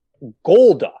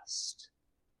Goldust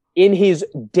in his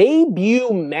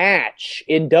debut match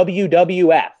in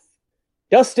WWF.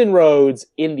 Dustin Rhodes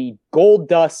in the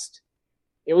Goldust.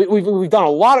 We've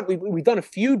done a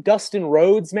few Dustin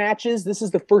Rhodes matches. This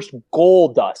is the first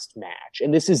Goldust match,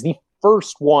 and this is the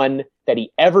first one that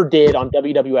he ever did on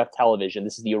WWF television.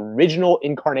 This is the original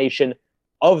incarnation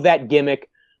of that gimmick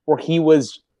where he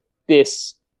was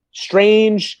this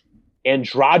strange,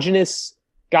 androgynous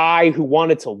guy who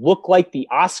wanted to look like the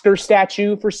Oscar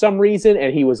statue for some reason,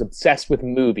 and he was obsessed with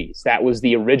movies. That was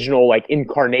the original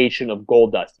incarnation of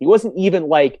Goldust. He wasn't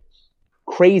even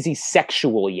crazy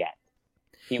sexual yet.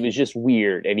 He was just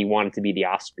weird, and he wanted to be the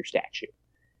Oscar statue.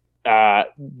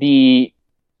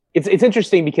 It's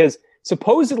interesting because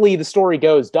supposedly the story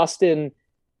goes Dustin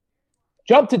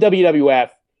jumped to WWF.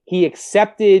 He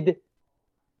accepted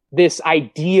this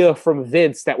idea from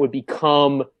Vince that would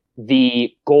become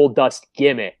the Goldust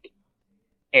gimmick.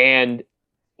 And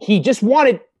he just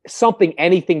wanted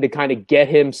anything to kind of get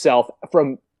himself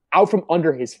out from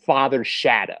under his father's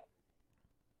shadow.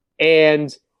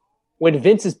 And when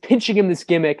Vince is pitching him this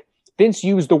gimmick, Vince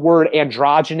used the word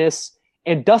androgynous,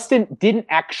 and Dustin didn't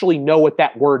actually know what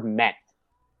that word meant.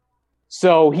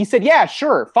 So he said, yeah,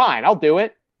 sure, fine, I'll do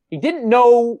it. He didn't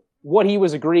know what he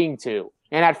was agreeing to.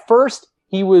 And at first,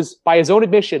 he was, by his own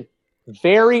admission,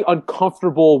 very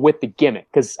uncomfortable with the gimmick.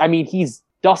 Because, he's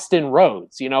Dustin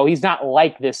Rhodes. He's not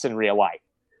like this in real life.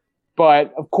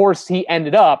 But, of course, he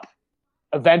ended up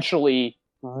eventually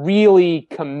really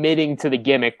committing to the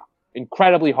gimmick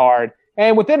incredibly hard.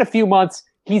 And within a few months,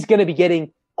 he's going to be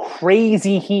getting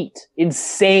crazy heat,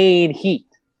 insane heat.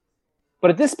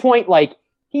 But at this point, like,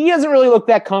 he doesn't really look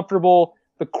that comfortable.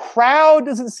 The crowd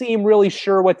doesn't seem really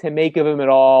sure what to make of him at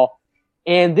all.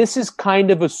 And this is kind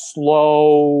of a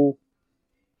slow,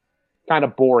 kind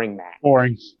of boring match.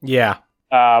 Boring. Yeah.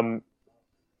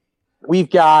 We've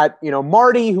got,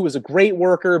 Marty, who was a great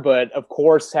worker, but of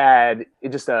course had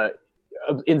just a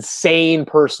insane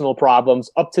personal problems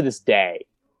up to this day.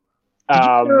 Did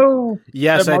you know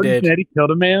yes, that I Marty did. Jannetty killed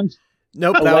a man?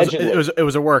 Nope, it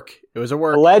was a work. It was a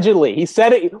work. Allegedly. He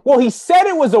said it. Well, he said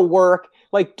it was a work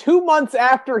like 2 months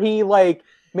after he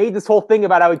made this whole thing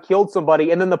about how he killed somebody,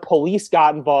 and then the police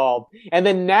got involved. And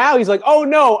then now he's like, oh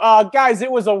no, guys,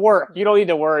 it was a work. You don't need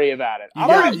to worry about it.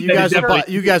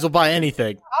 You guys will buy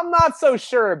anything. I'm not so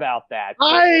sure about that.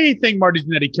 I think Marty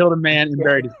Jannetty killed a man and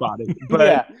buried his body.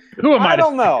 But who am I? I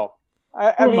don't know.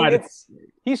 I mean,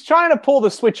 he's trying to pull the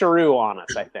switcheroo on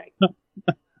us, I think.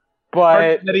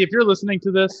 But Jannetty, if you're listening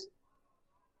to this,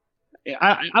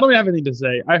 I don't have anything to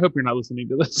say. I hope you're not listening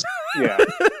to this. Yeah.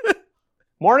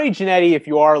 Marty Jannetty, if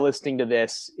you are listening to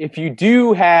this, if you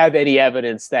do have any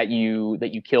evidence that you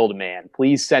killed a man,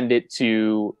 please send it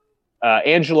to at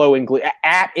Angelo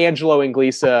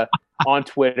Inglisa on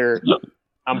Twitter.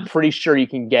 I'm pretty sure you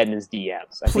can get in his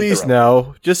DMs. Please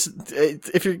no.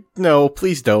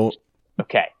 Please don't.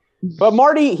 Okay. But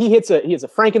Marty, he hits a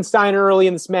Frankenstein early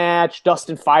in this match.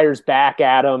 Dustin fires back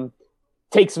at him,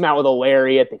 takes him out with a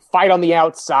lariat. They fight on the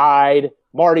outside.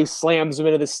 Marty slams him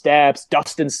into the steps.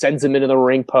 Dustin sends him into the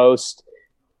ring post.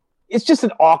 It's just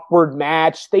an awkward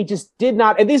match. They just did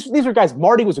not. And these are guys.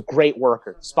 Marty was a great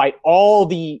worker, despite all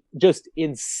the just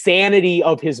insanity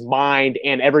of his mind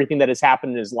and everything that has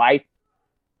happened in his life.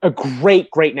 A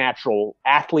great natural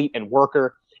athlete and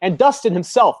worker. And Dustin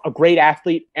himself, a great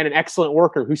athlete and an excellent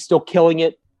worker who's still killing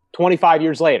it 25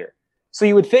 years later. So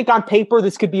you would think on paper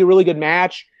this could be a really good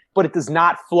match, but it does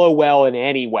not flow well in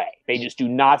any way. They just do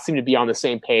not seem to be on the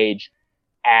same page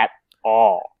at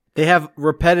all. They have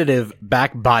repetitive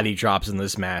back body drops in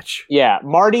this match. Yeah,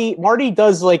 Marty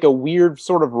does like a weird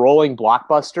sort of rolling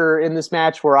blockbuster in this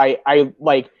match where I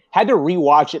had to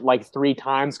rewatch it like 3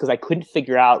 times because I couldn't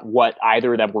figure out what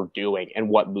either of them were doing and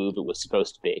what move it was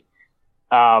supposed to be.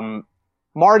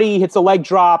 Marty hits a leg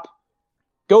drop,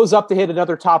 goes up to hit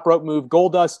another top rope move.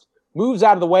 Goldust moves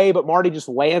out of the way, but Marty just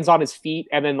lands on his feet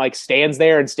and then stands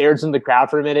there and stares into the crowd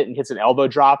for a minute and hits an elbow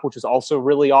drop, which is also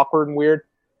really awkward and weird.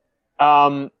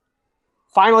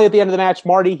 Finally, at the end of the match,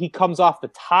 Marty, he comes off the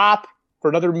top for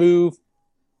another move.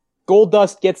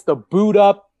 Goldust gets the boot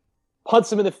up,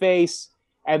 punts him in the face,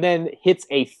 and then hits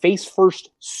a face-first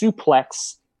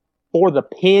suplex for the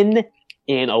pin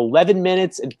in 11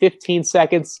 minutes and 15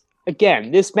 seconds.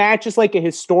 Again, this match is like a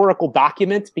historical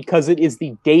document because it is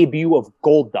the debut of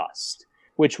Goldust,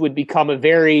 which would become a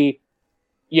very,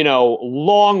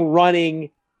 long-running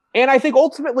and I think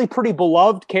ultimately pretty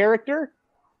beloved character,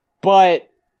 but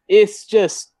it's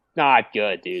just not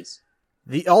good, dudes.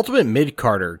 The ultimate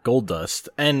mid-carder, Goldust,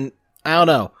 and I don't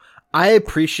know. I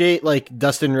appreciate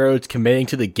Dustin Rhodes committing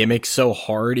to the gimmick so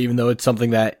hard, even though it's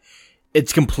something that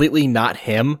it's completely not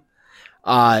him.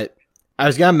 I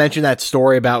was going to mention that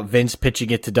story about Vince pitching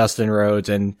it to Dustin Rhodes,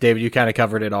 and David, you kind of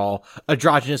covered it all.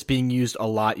 Androgynous being used a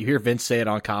lot. You hear Vince say it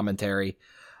on commentary.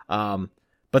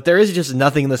 But there is just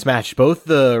nothing in this match. Both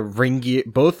the ring gear,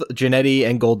 both Jannetty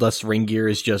and Goldust's ring gear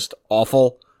is just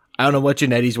awful. I don't know what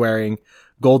Jannetty's wearing.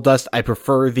 Goldust, I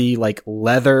prefer the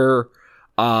leather,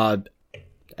 I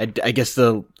guess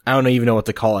I don't even know what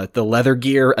to call it. The leather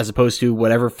gear as opposed to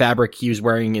whatever fabric he was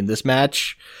wearing in this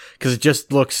match. Because it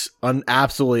just looks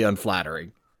absolutely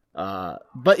unflattering.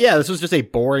 But yeah, this was just a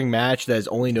boring match that is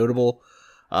only notable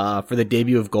for the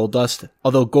debut of Goldust.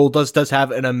 Although Goldust does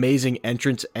have an amazing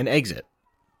entrance and exit.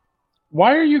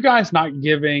 Why are you guys not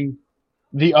giving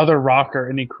the other rocker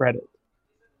any credit?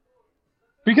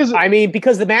 Because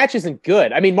the match isn't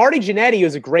good. Marty Jannetty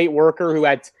was a great worker who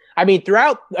had,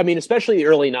 especially the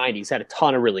early 90s, had a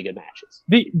ton of really good matches.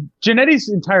 Jannetty's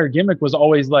entire gimmick was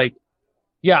always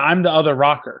I'm the other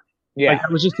rocker. Yeah.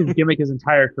 That was just his gimmick his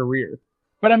entire career.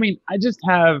 But I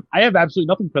have absolutely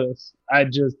nothing for this.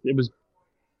 It was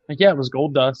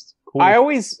Goldust. Cool. I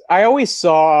always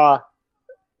saw,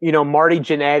 Marty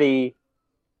Jannetty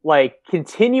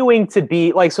continuing to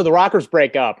be so the Rockers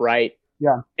break up, right?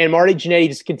 Yeah. And Marty Jannetty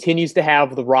just continues to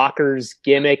have the Rockers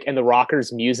gimmick and the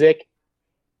Rockers music.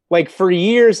 For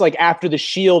years, after the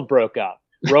Shield broke up,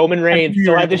 Roman Reigns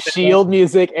still had the Shield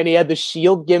music and he had the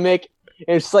Shield gimmick.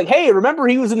 And it's hey, remember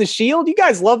he was in the Shield? You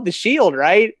guys love the Shield,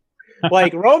 right?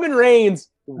 Roman Reigns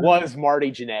was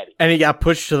Marty Jannetty. And he got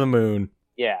pushed to the moon.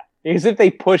 Yeah. As if they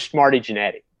pushed Marty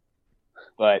Jannetty.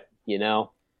 But,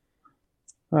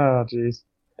 Oh, jeez.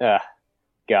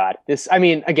 God. This, I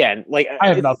mean, again, like... I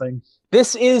have nothing.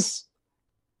 This is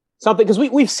something, because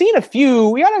we've seen a few,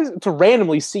 we got to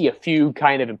randomly see a few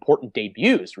kind of important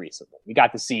debuts recently. We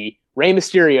got to see Rey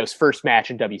Mysterio's first match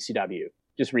in WCW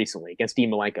just recently against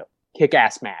Dean Malenko.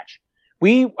 Kick-ass match.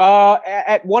 We,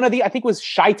 at one of the, I think it was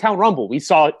Chi-Town Rumble, we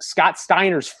saw Scott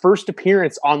Steiner's first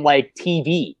appearance on, like,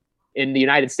 TV in the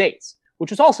United States,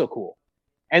 which was also cool.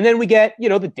 And then we get,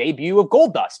 the debut of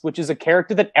Goldust, which is a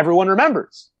character that everyone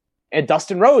remembers. And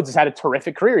Dustin Rhodes has had a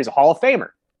terrific career. He's a Hall of Famer.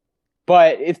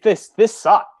 But this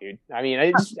sucked, dude. I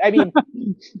mean,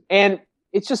 and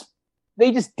it's just,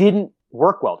 they just didn't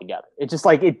work well together. It's just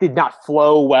like, it did not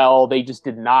flow well. They just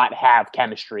did not have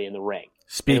chemistry in the ring.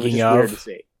 Speaking of, weird to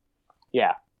see.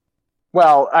 Yeah.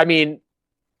 Well, I mean,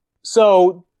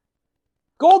 so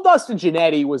Goldust and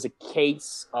Jannetty was a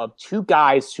case of two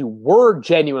guys who were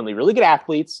genuinely really good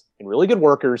athletes and really good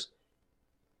workers,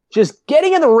 just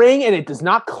getting in the ring and it does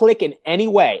not click in any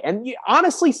way. And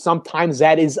honestly, sometimes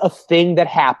that is a thing that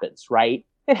happens, right?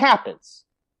 It happens.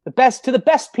 To the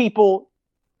best people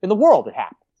in the world, it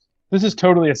happens. This is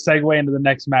totally a segue into the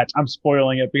next match. I'm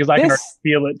spoiling it because I can already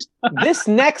feel it. This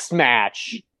next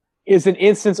match is an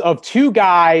instance of two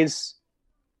guys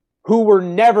who were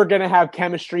never going to have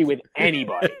chemistry with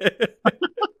anybody.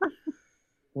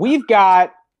 We've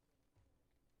got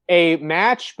a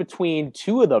match between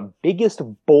two of the biggest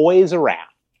boys around.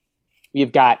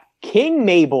 We've got King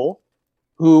Mabel,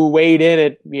 who weighed in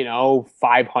at,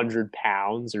 500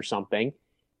 pounds or something,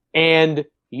 and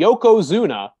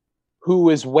Yokozuna, who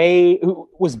was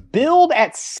billed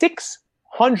at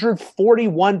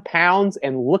 641 pounds,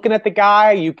 and looking at the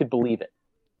guy, you could believe it.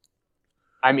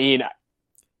 I mean,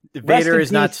 Vader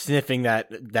is not sniffing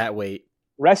that weight.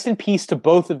 Rest in peace to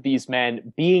both of these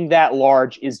men. Being that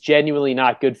large is genuinely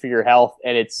not good for your health,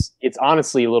 and it's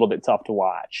honestly a little bit tough to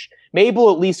watch.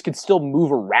 Mabel at least could still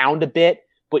move around a bit,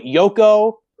 but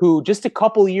Yoko, who just a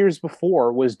couple years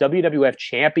before was WWF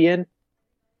champion,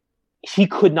 he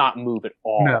could not move at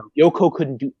all. No. Yoko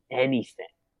couldn't do anything.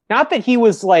 Not that he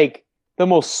was like the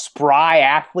most spry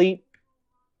athlete,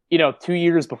 2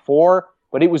 years before,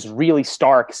 but it was really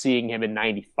stark seeing him in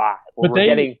 '95. We're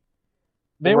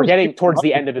getting towards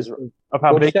the end of his of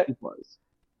how big he was.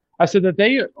 I said that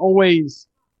they always,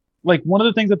 like, one of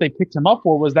the things that they picked him up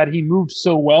for was that he moved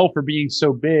so well for being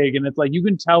so big, and it's like you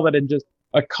can tell that in just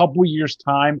a couple years'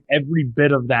 time, every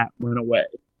bit of that went away.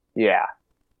 Yeah,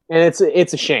 and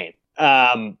it's a shame.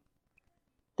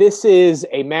 This is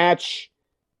a match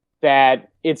that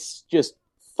it's just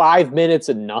 5 minutes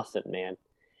and nothing, man.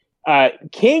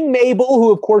 King Mabel,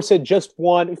 who of course had just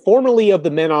won, formerly of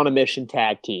the Men on a Mission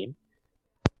tag team,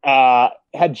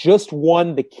 had just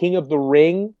won the King of the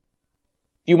Ring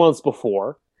a few months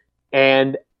before.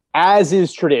 And as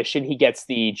is tradition, he gets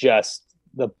the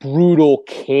brutal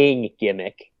king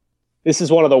gimmick. This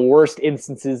is one of the worst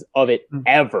instances of it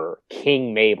ever,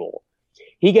 King Mabel.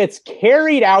 He gets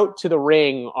carried out to the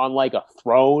ring on like a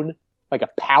throne, like a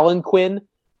palanquin,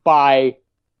 by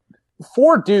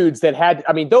four dudes that had,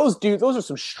 those are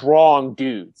some strong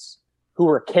dudes who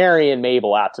were carrying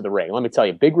Mabel out to the ring. Let me tell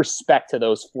you, big respect to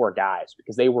those four guys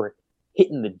because they were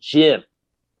hitting the gym.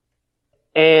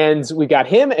 And we got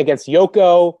him against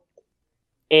Yoko.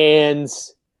 And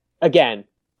again,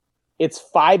 it's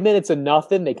 5 minutes of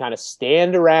nothing. They kind of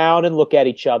stand around and look at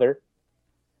each other.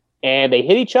 And they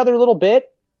hit each other a little bit.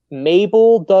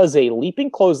 Mabel does a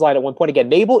leaping clothesline at one point. Again,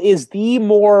 Mabel is the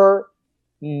more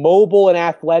mobile and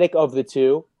athletic of the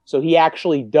two. So he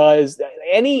actually does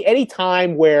any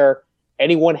time where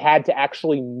anyone had to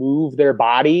actually move their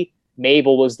body,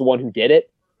 Mabel was the one who did it.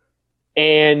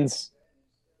 And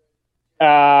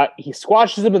he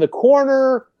squashes him in the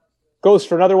corner, goes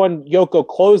for another one. Yoko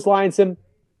clotheslines him,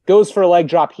 goes for a leg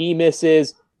drop. He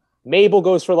misses. Mabel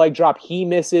goes for a leg drop. He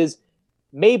misses.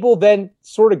 Mabel then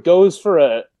sort of goes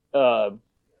for a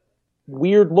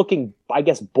weird looking, I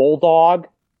guess, bulldog.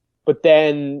 But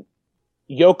then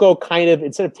Yoko kind of,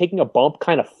 instead of taking a bump,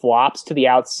 kind of flops to the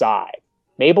outside.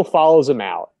 Mabel follows him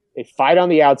out. They fight on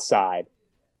the outside.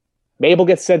 Mabel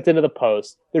gets sent into the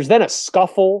post. There's then a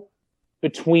scuffle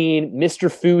between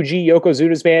Mr. Fuji,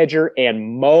 Yokozuna's manager,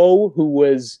 and Mo, who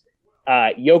was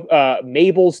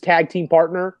Mabel's tag team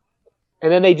partner.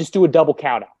 And then they just do a double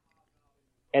countout.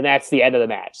 And that's the end of the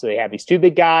match. So they have these two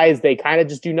big guys. They kind of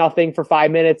just do nothing for 5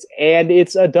 minutes. And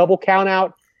it's a double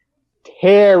countout.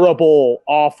 Terrible,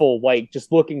 awful, like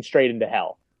just looking straight into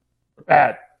hell.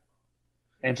 Bad.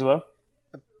 Angelo?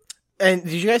 And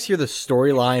did you guys hear the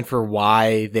storyline for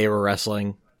why they were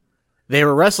wrestling? They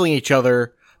were wrestling each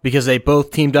other because they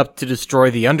both teamed up to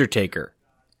destroy The Undertaker.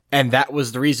 And that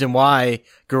was the reason why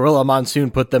Gorilla Monsoon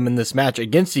put them in this match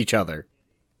against each other.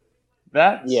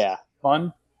 That's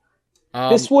fun.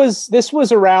 This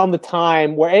was around the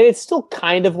time where, and it's still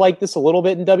kind of like this a little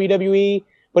bit in WWE,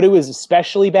 but it was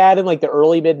especially bad in like the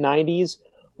early mid-90s,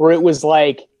 where it was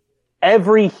like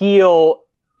every heel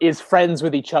is friends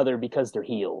with each other because they're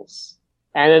heels.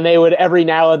 And then they would every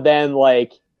now and then,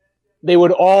 like, they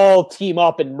would all team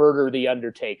up and murder The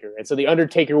Undertaker. And so The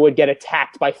Undertaker would get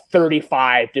attacked by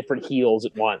 35 different heels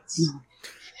at once.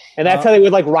 And that's how they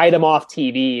would like write him off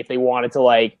TV if they wanted to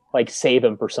like save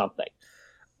him for something.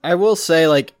 I will say,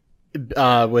 like,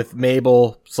 with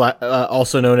Mabel,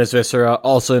 also known as Viscera,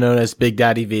 also known as Big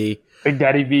Daddy V. Big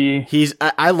Daddy V.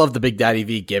 I love the Big Daddy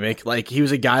V gimmick. Like, he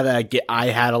was a guy that I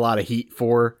had a lot of heat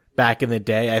for back in the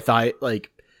day. I thought, like,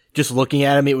 just looking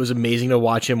at him, it was amazing to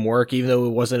watch him work, even though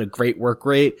it wasn't a great work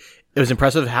rate. It was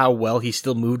impressive how well he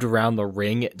still moved around the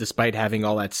ring despite having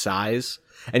all that size.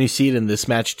 And you see it in this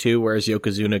match too, whereas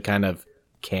Yokozuna kind of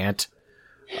can't.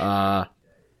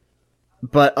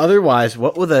 But otherwise,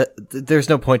 there's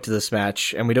no point to this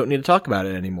match, and we don't need to talk about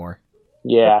it anymore.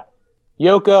 Yeah.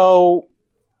 Yoko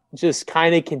just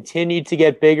kind of continued to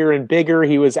get bigger and bigger.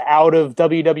 He was out of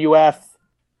WWF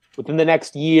within the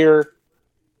next year.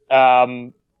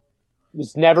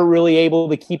 Was never really able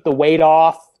to keep the weight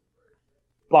off.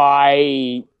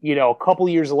 By, a couple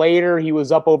years later, he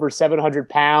was up over 700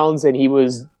 pounds and he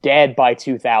was dead by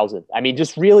 2000. I mean,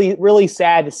 just really, really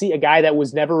sad to see a guy that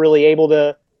was never really able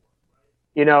to,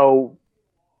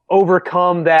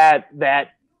 overcome that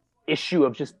issue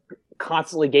of just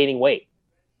constantly gaining weight.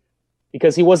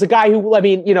 Because he was a guy who,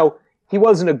 he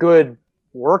wasn't a good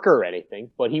worker or anything,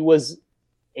 but he was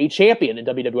a champion in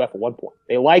WWF at one point.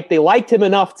 They liked him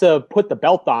enough to put the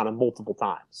belt on him multiple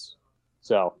times.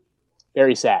 So,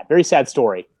 very sad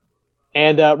story.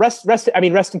 And rest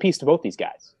in peace to both these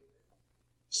guys.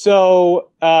 So,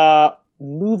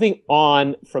 moving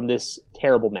on from this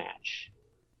terrible match,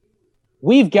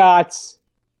 we've got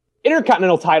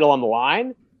Intercontinental title on the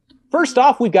line. First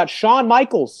off, we've got Shawn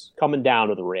Michaels coming down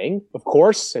to the ring. Of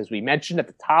course, as we mentioned at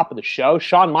the top of the show,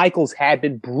 Shawn Michaels had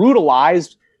been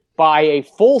brutalized by a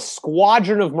full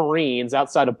squadron of Marines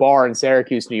outside a bar in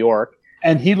Syracuse, New York.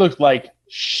 And he looked like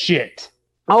shit.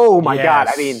 Oh my God.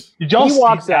 I mean, he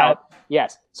walks out.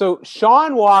 Yes. So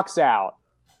Shawn walks out.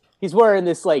 He's wearing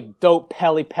this like dope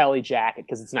Pelly jacket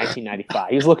because it's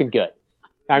 1995. He's looking good.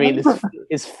 I mean,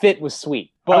 his fit was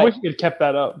sweet. But I wish he had kept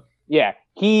that up. Yeah.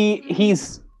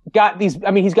 He's got these,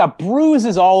 he's got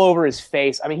bruises all over his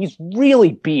face. I mean, he's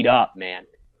really beat up, man.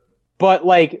 But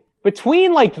like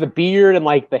between like the beard and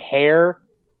like the hair,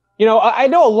 I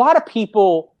know a lot of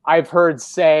people I've heard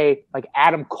say like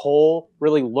Adam Cole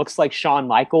really looks like Shawn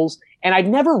Michaels, and I've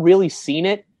never really seen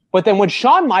it. But then when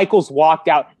Shawn Michaels walked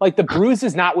out, like the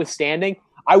bruises notwithstanding,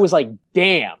 I was like,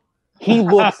 damn, him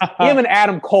and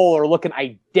Adam Cole are looking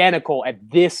identical at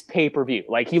this pay-per-view.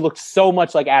 Like he looked so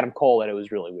much like Adam Cole that it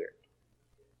was really weird.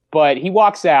 But he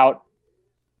walks out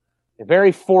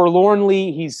very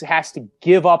forlornly. He has to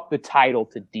give up the title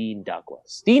to Dean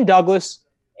Douglas. Dean Douglas,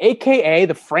 a.k.a.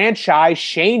 the franchise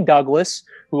Shane Douglas,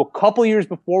 who a couple years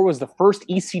before was the first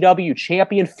ECW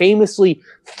champion, famously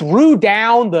threw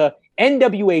down the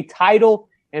NWA title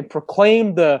and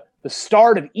proclaimed the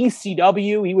start of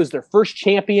ECW. He was their first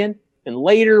champion and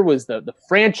later was the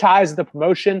franchise of the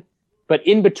promotion. But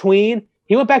in between,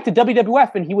 he went back to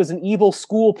WWF and he was an evil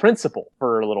school principal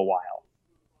for a little while.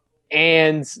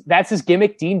 And that's his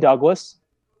gimmick, Dean Douglas.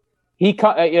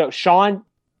 Shawn,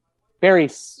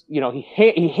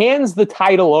 he hands the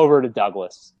title over to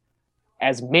Douglas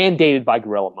as mandated by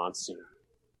Gorilla Monsoon.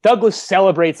 Douglas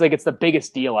celebrates like it's the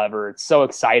biggest deal ever. It's so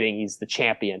exciting. He's the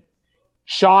champion.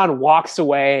 Shawn walks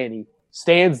away and he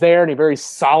stands there and he very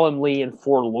solemnly and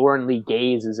forlornly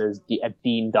gazes at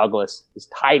Dean Douglas. His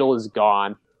title is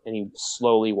gone and he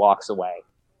slowly walks away.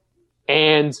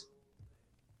 And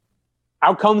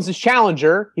out comes his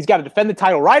challenger. He's got to defend the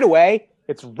title right away.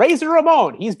 It's Razor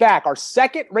Ramon. He's back. Our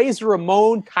second Razor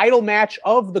Ramon title match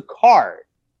of the card.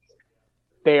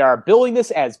 They are billing this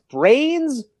as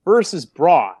Brains versus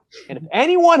Brawn. And if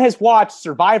anyone has watched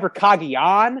Survivor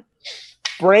Cagayan,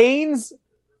 Brains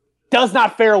does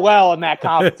not fare well in that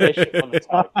competition. Let me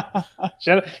tell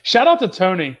you. Shout out to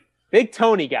Tony. Big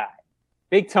Tony guy.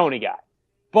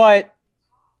 But,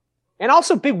 and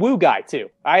also big Woo guy too.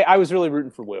 I was really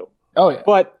rooting for Woo. Oh yeah.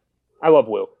 But, I love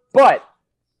Woo. But,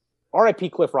 R.I.P.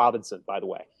 Cliff Robinson, by the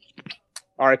way.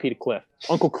 R.I.P. to Cliff.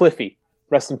 Uncle Cliffy.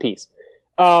 Rest in peace.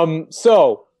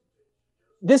 So,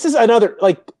 this is another,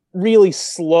 like, really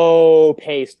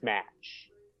slow-paced match.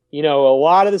 a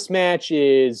lot of this match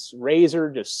is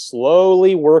Razor just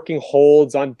slowly working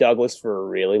holds on Douglas for a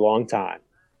really long time.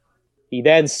 He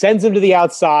then sends him to the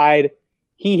outside.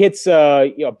 He hits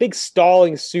a big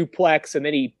stalling suplex, and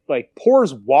then he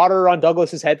pours water on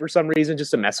Douglas's head for some reason,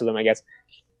 just to mess with him, I guess.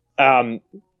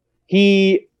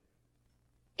 He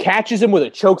catches him with a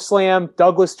choke slam.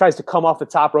 Douglas tries to come off the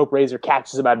top rope. Razor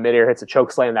catches him out of midair, hits a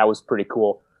choke slam. That was pretty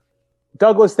cool.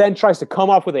 Douglas then tries to come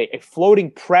off with a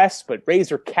floating press, but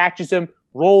Razor catches him,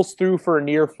 rolls through for a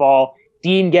near fall.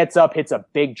 Dean gets up, hits a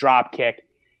big drop kick.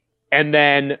 And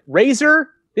then Razor,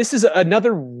 this is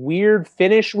another weird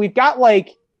finish. We've got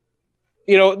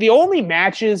the only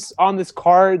matches on this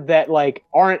card that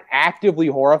aren't actively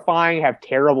horrifying have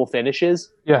terrible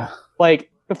finishes. Yeah.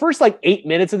 The first 8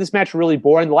 minutes of this match were really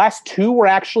boring. The last 2 were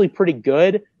actually pretty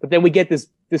good, but then we get this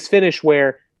finish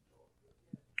where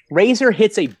Razor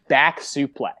hits a back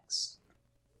suplex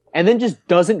and then just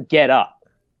doesn't get up.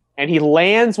 And he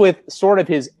lands with sort of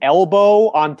his elbow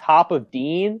on top of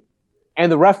Dean,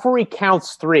 and the referee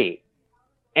counts 3.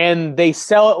 And they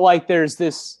sell it like there's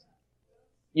this,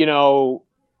 who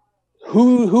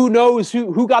knows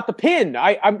who got the pin?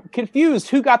 I'm confused.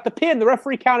 Who got the pin? The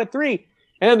referee counted 3.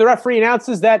 And then the referee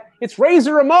announces that it's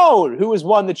Razor Ramon who has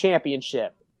won the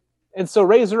championship. And so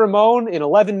Razor Ramon, in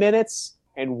 11 minutes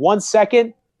and 1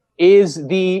 second, is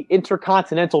the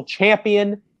Intercontinental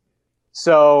Champion.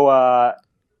 So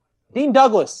Dean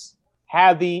Douglas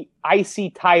had the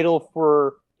IC title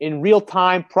for, in real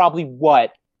time, probably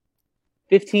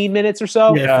 15 minutes or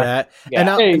so? Yeah.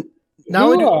 Yeah. And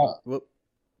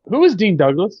who is Dean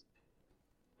Douglas?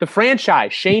 The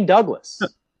franchise, Shane Douglas.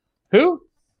 Who?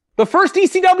 The first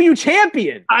ECW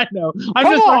champion. I know.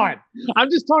 I'm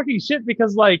just talking shit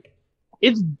because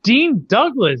it's Dean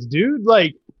Douglas, dude.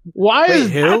 Why Wait,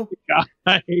 is who? that the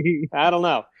guy? I don't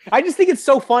know. I just think it's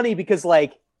so funny because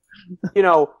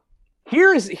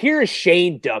here's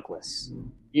Shane Douglas.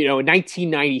 In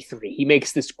 1993, he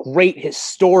makes this great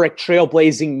historic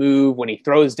trailblazing move when he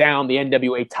throws down the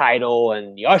NWA title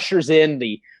and he ushers in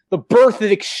the birth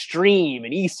of Extreme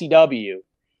in ECW.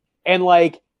 And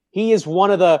he is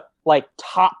one of the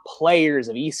top players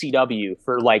of ECW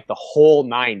for the whole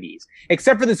 90s,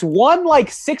 except for this one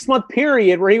 6-month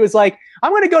period where he was I'm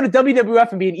going to go to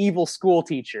WWF and be an evil school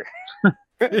teacher.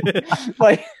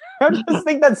 I just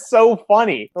think that's so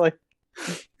funny.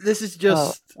 This is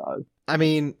just, I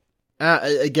mean,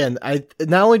 again,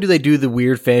 not only do they do the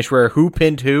weird finish where who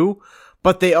pinned who,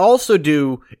 but they also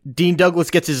do Dean Douglas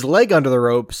gets his leg under the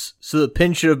ropes, so the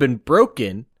pin should have been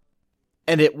broken,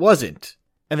 and it wasn't.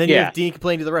 And then you have Dean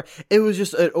complaining to the ref. It was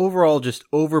just an overall just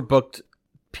overbooked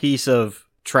piece of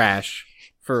trash,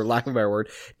 for lack of a better word.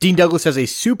 Dean Douglas has a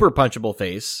super punchable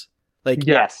face.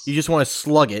 Yes. You just want to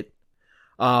slug it.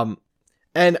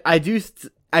 And I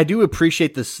do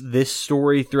appreciate this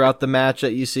story throughout the match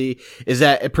that you see, is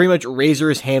that pretty much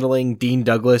Razor is handling Dean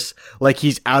Douglas like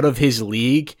he's out of his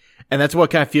league. And that's what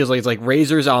it kind of feels like. It's like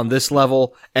Razor's on this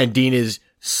level and Dean is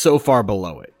so far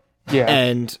below it. Yeah.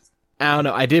 And I don't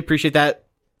know. I did appreciate that,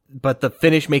 but the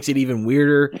finish makes it even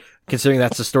weirder considering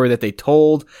that's the story that they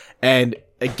told. And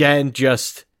again,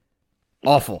 just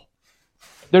awful.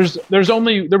 There was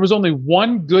only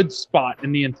one good spot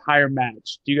in the entire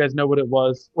match. Do you guys know what it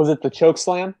was? Was it the choke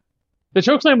slam? The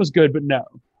choke slam was good, but no.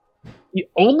 The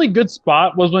only good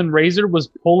spot was when Razor was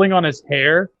pulling on his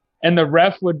hair, and the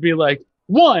ref would be like,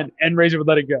 1, and Razor would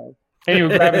let it go. And he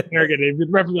would grab his hair again. And the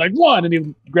ref would be like, 1, and he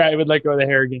would let go of the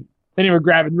hair again. Then he would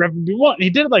grab it, and the ref would be 1. He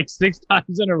did it 6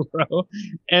 times in a row.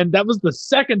 And that was the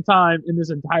second time in this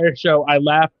entire show I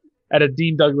laughed at a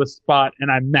Dean Douglas spot,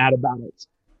 and I'm mad about it.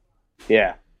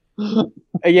 Yeah.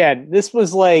 Again, this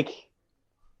was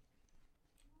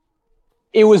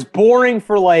it was boring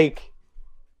for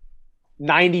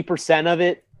 90% of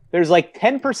it. There's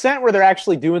 10% where they're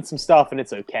actually doing some stuff and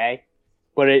it's okay,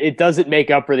 but it doesn't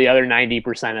make up for the other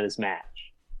 90% of this match.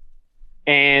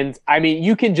 And I mean,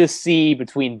 you can just see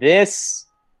between this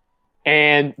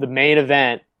and the main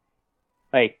event,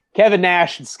 Kevin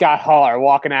Nash and Scott Hall are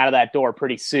walking out of that door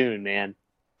pretty soon, man.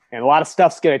 And a lot of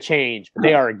stuff's going to change, but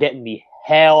they are getting the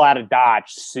hell out of Dodge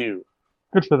soon.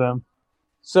 Good for them.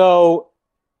 So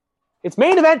it's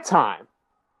main event time.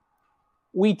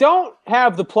 We don't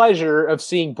have the pleasure of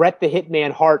seeing Bret the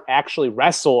Hitman Hart actually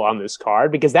wrestle on this card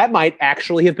because that might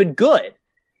actually have been good.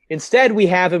 Instead, we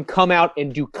have him come out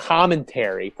and do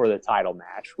commentary for the title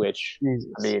match, which,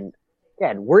 Jesus. I mean,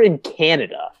 again, we're in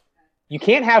Canada. You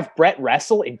can't have Bret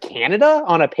wrestle in Canada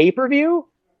on a pay-per-view?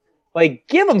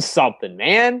 Give him something,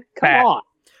 man. Come on.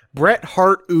 Bret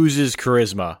Hart oozes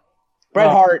charisma. Bret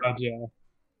Hart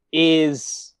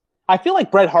is... I feel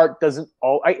like Bret Hart doesn't...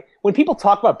 when people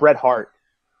talk about Bret Hart,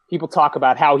 people talk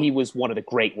about how he was one of the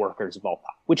great workers of all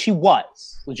time, which he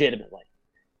was, legitimately.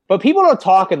 But people don't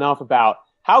talk enough about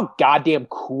how goddamn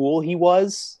cool he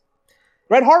was.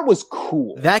 Bret Hart was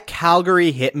cool. That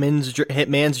Calgary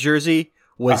Hitman's jersey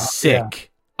was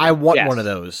sick. Yeah. I want one of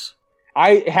those.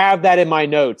 I have that in my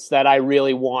notes that I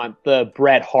really want the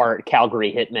Bret Hart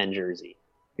Calgary Hitman jersey.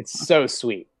 It's so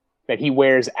sweet that he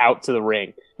wears out to the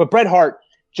ring. But Bret Hart,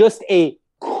 just a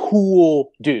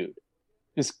cool dude.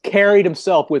 Just carried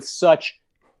himself with such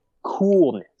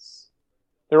coolness.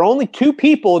 There are only 2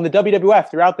 people in the WWF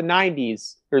throughout the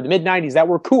 90s, or the mid-90s, that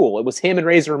were cool. It was him and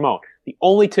Razor Ramon. The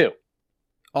only 2.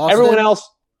 Austin? Everyone else,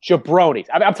 jabronis.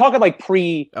 I'm talking like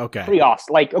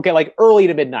pre-Austin. Like early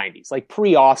to mid-90s. Like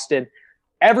pre-Austin.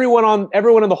 Everyone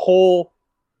in the whole,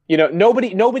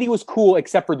 nobody was cool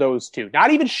except for those 2.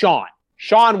 Not even Shawn.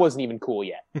 Shawn wasn't even cool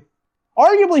yet.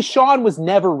 Arguably, Shawn was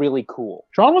never really cool.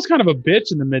 Shawn was kind of a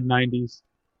bitch in the mid-90s.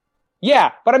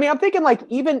 Yeah, but I mean, I'm thinking like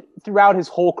even throughout his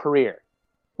whole career,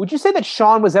 would you say that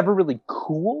Shawn was ever really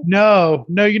cool? No,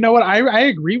 you know what? I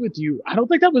agree with you. I don't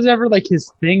think that was ever like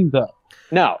his thing, though.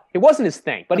 No, it wasn't his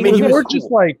thing. But he was more cool.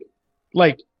 Just like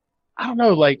I don't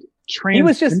know, like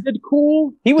transcended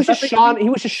cool. He was just Shawn. He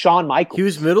was just Shawn Michaels. He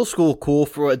was middle school cool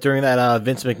during that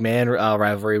Vince McMahon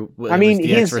rivalry. I mean,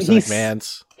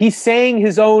 he's saying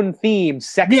his own theme,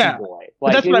 "Sexy Boy."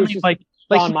 Like, that's what I mean. Like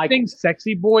he sings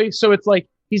 "Sexy Boy," so it's like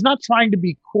he's not trying to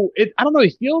be cool. I don't know.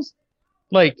 He feels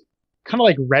like kind of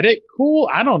like Reddit cool.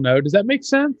 I don't know. Does that make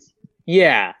sense?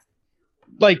 Yeah.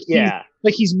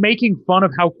 He's making fun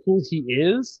of how cool he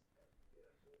is.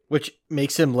 Which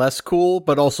makes him less cool,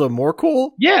 but also more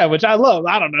cool? Yeah, which I love.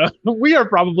 I don't know. We're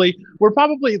probably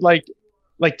like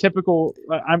typical.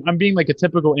 I'm being like a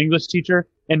typical English teacher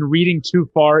and reading too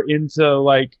far into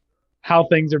like how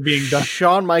things are being done.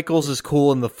 Shawn Michaels is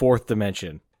cool in the 4th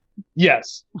dimension.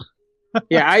 Yes.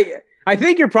 Yeah, I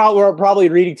think we're probably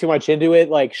reading too much into it.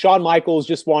 Like Shawn Michaels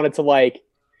just wanted to like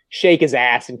shake his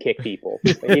ass and kick people.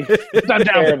 Like, I'm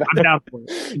down for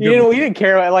it. He didn't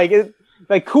care about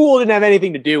like cool didn't have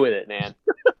anything to do with it, man.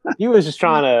 He was just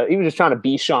trying to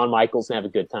be Shawn Michaels and have a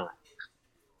good time.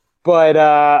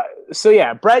 But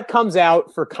Bret comes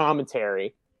out for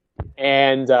commentary,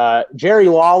 and Jerry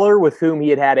Lawler, with whom he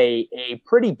had a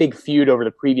pretty big feud over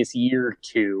the previous year or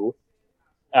two,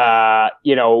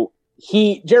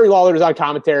 Jerry Lawler is on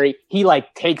commentary. He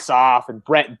like takes off, and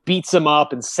Bret beats him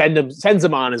up and sends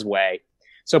him on his way.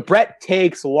 So Bret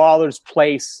takes Lawler's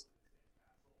place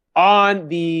on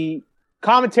the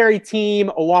commentary team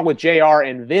along with JR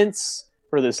and Vince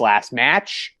for this last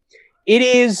match. It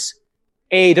is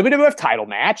a WWF title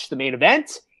match, the main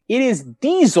event. It is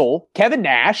Diesel, Kevin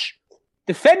Nash,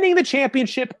 defending the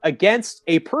championship against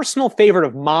a personal favorite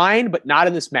of mine, but not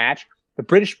in this match, the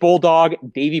British Bulldog,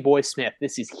 Davey Boy Smith.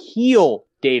 This is heel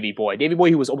Davey Boy. Davey Boy,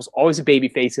 who was almost always a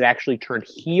babyface, had actually turned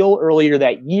heel earlier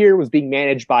that year, was being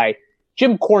managed by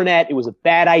Jim Cornette. It was a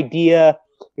bad idea.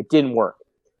 It didn't work.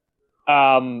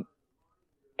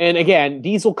 And again,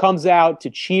 Diesel comes out to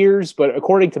cheers, but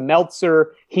according to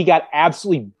Meltzer, he got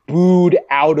absolutely booed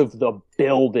out of the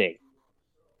building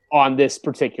on this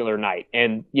particular night.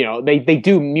 And, they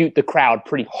do mute the crowd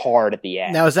pretty hard at the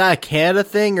end. Now, is that a Canada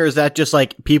thing, or is that just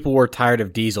like people were tired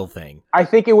of Diesel thing? I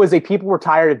think it was people were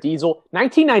tired of Diesel.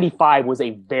 1995 was a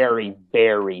very,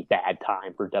 very bad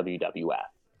time for WWF.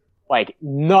 Like,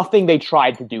 nothing they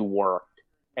tried to do worked,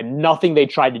 and nothing they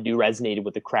tried to do resonated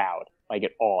with the crowd. Like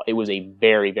at all. It was a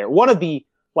very, very one of the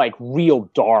like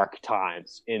real dark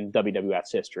times in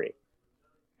WWF's history.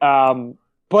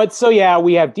 But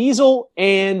we have Diesel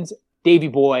and Davey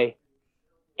Boy,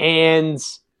 and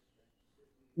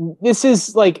this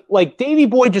is like Davey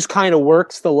Boy just kind of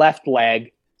works the left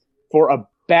leg for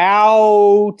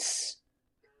about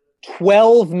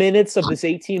 12 minutes of this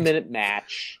 18-minute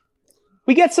match.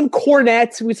 We get some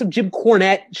Cornette, some Jim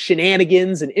Cornette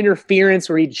shenanigans and interference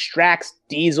where he distracts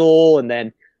Diesel, and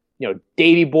then,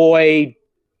 Davey Boy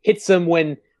hits him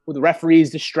when the referee's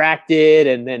distracted,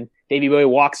 and then Davey Boy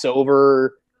walks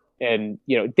over, and,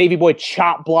 Davey Boy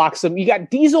chop blocks him. You got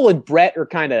Diesel and Bret are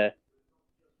kind of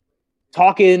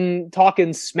talking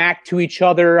smack to each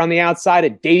other on the outside,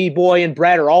 and Davey Boy and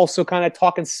Bret are also kind of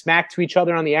talking smack to each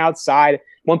other on the outside. At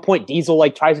one point, Diesel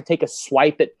tries to take a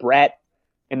swipe at Bret,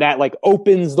 and that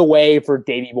opens the way for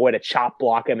Davey Boy to chop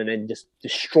block him and then just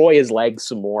destroy his legs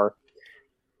some more.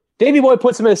 Davey Boy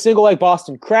puts him in a single leg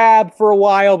Boston Crab for a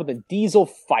while, but then Diesel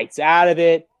fights out of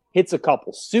it, hits a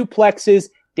couple suplexes.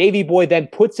 Davey Boy then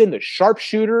puts in the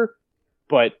sharpshooter,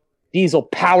 but Diesel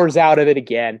powers out of it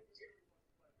again.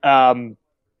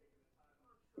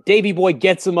 Davey Boy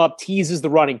gets him up, teases the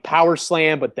running power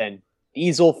slam, but then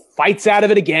Diesel fights out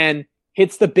of it again,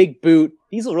 hits the big boot.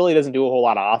 Diesel really doesn't do a whole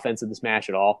lot of offense in this match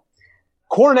at all.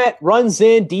 Cornette runs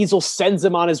in. Diesel sends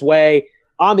him on his way.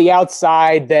 On the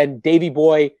outside, then Davey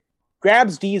Boy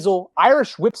grabs Diesel.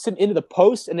 Irish whips him into the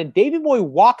post, and then Davey Boy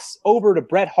walks over to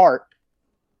Bret Hart,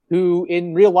 who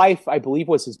in real life, I believe,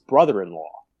 was his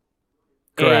brother-in-law.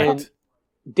 Correct. And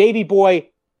Davey Boy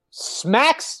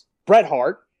smacks Bret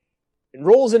Hart and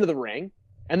rolls into the ring.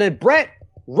 And then Bret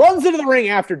runs into the ring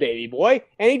after Davey Boy,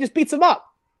 and he just beats him up.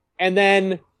 And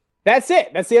then that's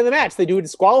it. That's the end of the match. They do a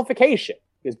disqualification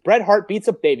because Bret Hart beats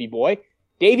up Davey Boy.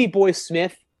 Davey Boy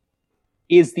Smith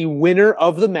is the winner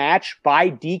of the match by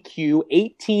DQ,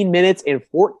 18 minutes and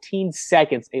 14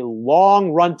 seconds. A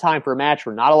long run time for a match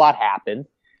where not a lot happened.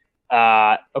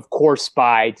 Of course,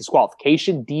 by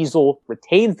disqualification, Diesel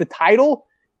retains the title.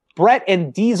 Bret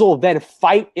and Diesel then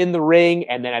fight in the ring,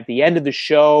 and then at the end of the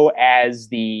show, as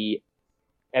the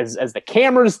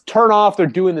cameras turn off, they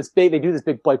do this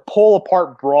big like pull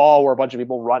apart brawl where a bunch of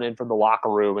people run in from the locker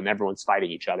room and everyone's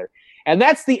fighting each other. And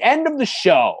that's the end of the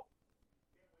show.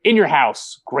 In your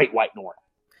house, Great White North.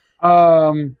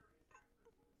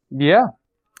 Yeah,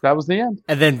 that was the end.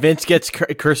 And then Vince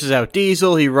curses out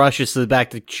Diesel. He rushes to the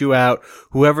back to chew out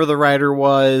whoever the writer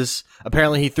was.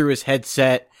 Apparently, he threw his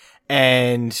headset,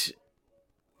 and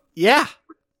yeah.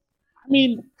 I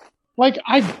mean, like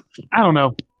I don't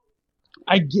know.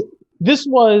 This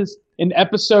was an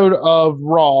episode of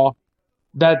Raw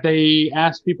that they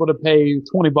asked people to pay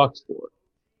 $20 for.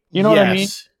 You know what I mean?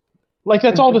 Like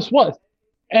that's all this was.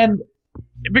 And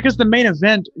because the main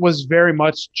event was very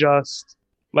much just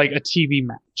like a TV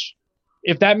match.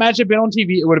 If that match had been on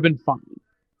TV, it would have been fine.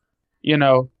 You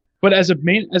know, but as a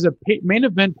main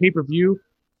event pay-per-view,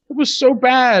 it was so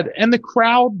bad and the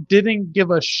crowd didn't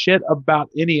give a shit about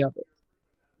any of it.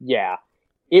 Yeah.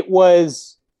 It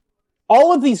was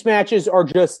all of these matches are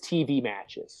just TV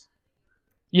matches.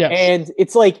 Yes. And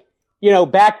it's like, you know,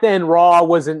 back then Raw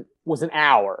was an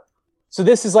hour. So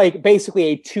this is like basically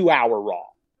a 2-hour Raw.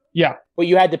 Yeah. But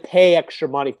you had to pay extra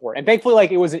money for it. And thankfully,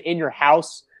 like, it wasn't in your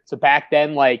house. So back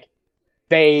then, like,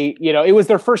 they, you know, it was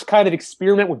their first kind of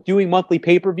experiment with doing monthly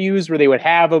pay-per-views where they would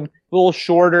have them a little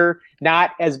shorter,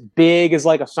 not as big as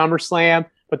like a SummerSlam,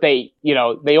 but they, you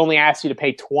know, they only asked you to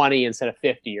pay 20 instead of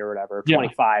 50 or whatever,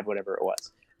 25, whatever it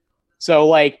was. So,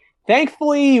 like,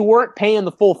 thankfully, you weren't paying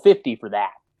the full 50 for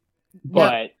that.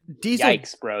 But,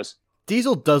 yikes, bros.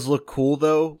 Diesel does look cool,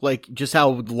 though. Like, just how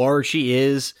large he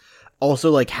is.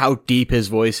 Also, like, how deep his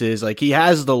voice is. Like, he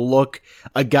has the look,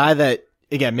 a guy that,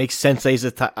 again, makes sense that he's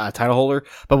a title holder.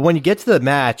 But when you get to the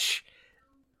match,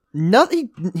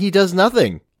 he does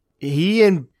nothing. He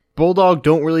and Bulldog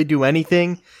don't really do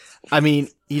anything. I mean,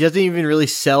 he doesn't even really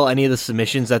sell any of the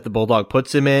submissions that the Bulldog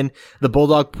puts him in. The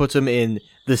Bulldog puts him in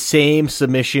the same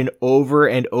submission over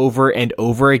and over and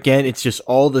over again. It's just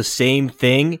all the same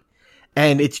thing.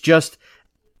 And it's just,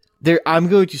 I'm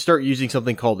going to start using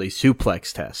something called a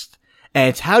suplex test. And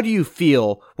it's how do you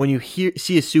feel when you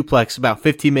see a suplex about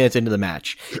 15 minutes into the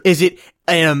match? Is it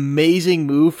an amazing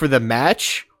move for the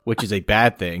match, which is a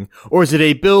bad thing, or is it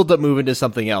a build-up move into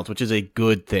something else, which is a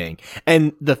good thing?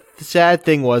 And the sad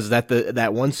thing was that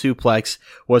that one suplex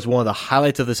was one of the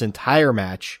highlights of this entire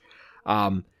match.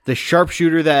 The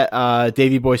sharpshooter that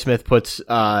Davey Boy Smith puts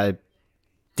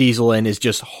Diesel in is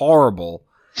just horrible.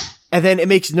 And then it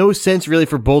makes no sense really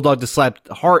for Bulldog to slap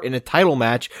Hart in a title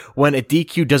match when a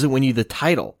DQ doesn't win you the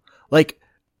title. Like,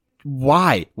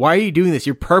 why? Why are you doing this?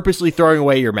 You're purposely throwing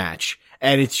away your match.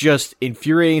 And it's just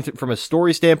infuriating from a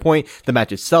story standpoint. The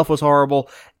match itself was horrible.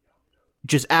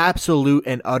 Just absolute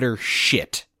and utter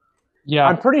shit. Yeah.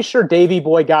 I'm pretty sure Davey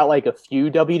Boy got like a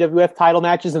few WWF title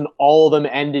matches and all of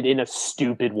them ended in a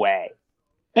stupid way.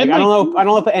 Like, I don't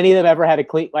know if any of them ever had a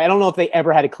clean, like, I don't know if they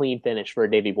ever had a clean finish for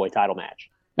a Davey Boy title match.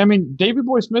 I mean, Davey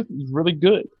Boy Smith is really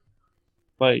good.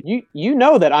 Like you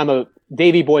know that I'm a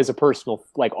Davey Boy's a personal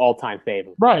like all-time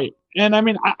favorite. Right. And I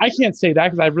mean, I can't say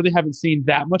that because I really haven't seen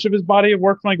that much of his body of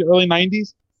work from like the early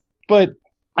 90s. But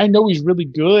I know he's really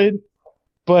good.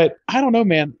 But I don't know,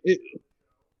 man.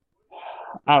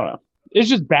 I don't know. It's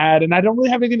just bad. And I don't really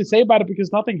have anything to say about it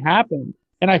because nothing happened.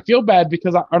 And I feel bad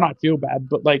because or not feel bad,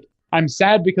 but like I'm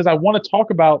sad because I want to talk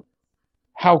about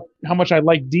how much I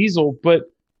like Diesel,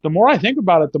 but the more I think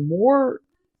about it, the more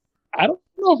I don't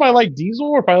know if I like Diesel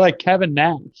or if I like Kevin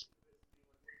Nash.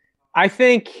 I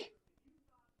think,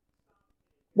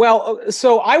 well,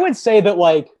 so I would say that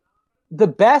like the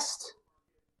best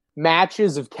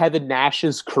matches of Kevin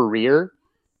Nash's career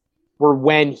were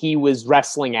when he was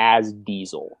wrestling as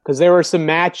Diesel. Because there were some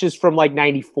matches from like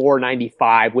 94,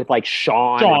 95 with like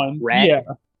Shawn and Brett. Yeah.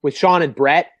 With Shawn and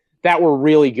Brett that were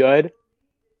really good.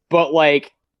 But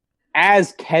like,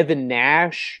 as Kevin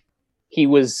Nash, he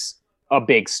was a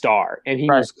big star and he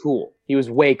was cool. He was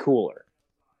way cooler.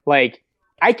 Like,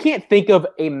 I can't think of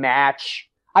a match.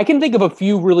 I can think of a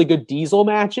few really good Diesel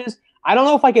matches. I don't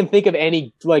know if I can think of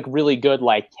any like really good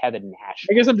like Kevin Nash.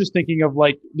 I guess I'm just thinking of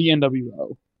like the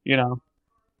NWO, and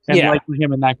liking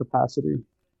him in that capacity.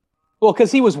 Well,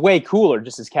 because he was way cooler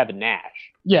just as Kevin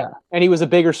Nash. Yeah. And he was a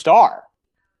bigger star.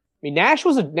 I mean,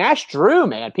 Nash drew,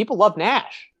 man. People love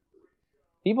Nash.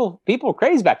 People were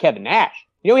crazy about Kevin Nash.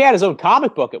 He had his own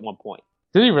comic book at one point.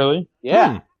 Did he really?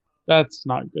 Yeah. That's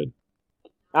not good.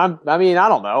 I mean, I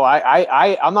don't know.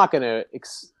 I'm not going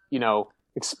to,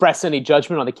 express any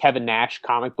judgment on the Kevin Nash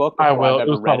comic book. I will. I've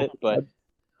ever read it, but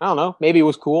I don't know. Maybe it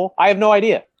was cool. I have no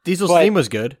idea. Diesel's theme was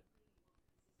good.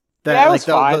 That was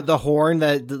fine. The horn,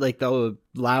 the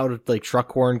loud like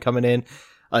truck horn coming in.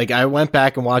 Like, I went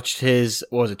back and watched his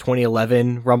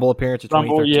 2011 Rumble appearance or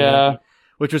 2013, yeah,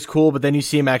 which was cool. But then you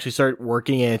see him actually start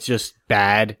working, and it's just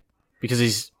bad because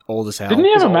he's old as hell. Didn't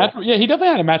he have a match? Yeah, he definitely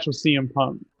had a match with CM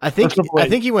Punk. I think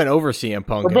he went over CM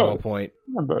Punk at one point.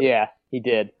 Yeah, he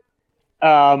did.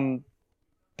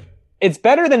 It's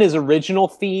better than his original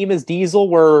theme as Diesel,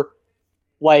 where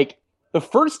like the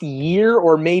first year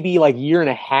or maybe like year and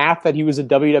a half that he was in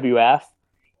WWF,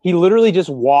 he literally just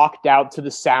walked out to the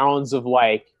sounds of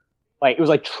like it was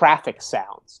like traffic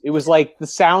sounds. It was like the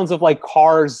sounds of like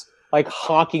cars like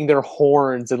honking their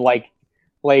horns and like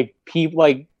people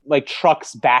like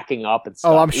trucks backing up and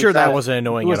stuff. Oh, I'm sure that wasn't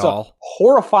annoying at all.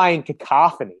 Horrifying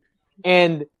cacophony.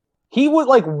 And he would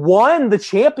won the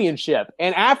championship,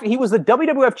 and after he was the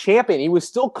WWF champion, he was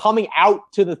still coming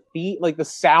out to the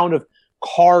sound of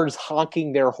cars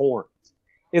honking their horns.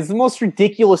 It's the most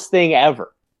ridiculous thing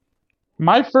ever.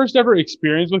 My first ever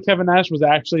experience with Kevin Nash was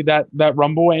actually that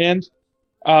Rumble and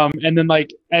then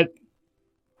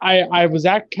I was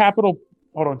at Capitol.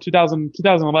 Hold on,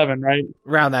 2011, right?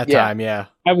 Around that time, yeah.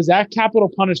 I was at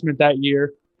Capital Punishment that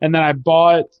year, and then I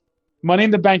bought Money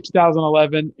in the Bank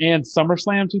 2011 and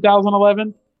SummerSlam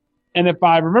 2011. And if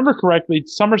I remember correctly,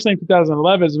 SummerSlam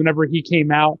 2011 is whenever he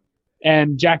came out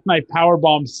and Jackknife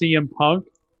powerbombed CM Punk.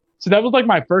 So that was like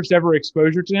my first ever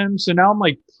exposure to him. So now I'm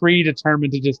like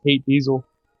predetermined to just hate Diesel.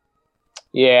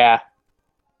 Yeah.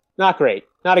 Not great.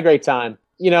 Not a great time.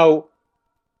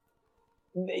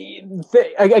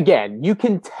 Again, you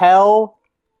can tell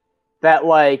that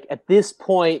like at this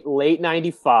point, late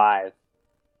 95,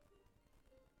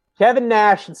 Kevin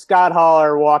Nash and Scott Hall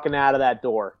are walking out of that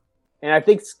door. And I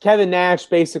think Kevin Nash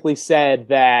basically said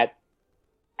that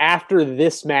after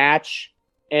this match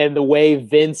and the way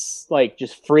Vince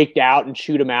just freaked out and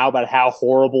chewed him out about how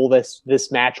horrible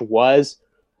this match was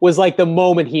like the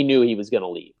moment he knew he was going to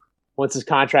leave. Once his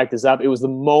contract is up, it was the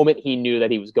moment he knew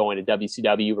that he was going to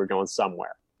WCW or going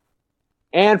somewhere.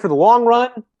 And for the long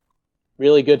run,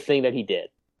 really good thing that he did.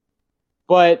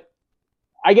 But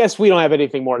I guess we don't have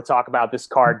anything more to talk about. This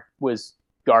card was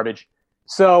garbage.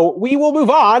 So we will move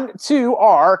on to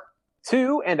our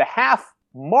 2.5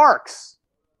 marks.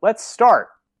 Let's start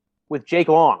with Jake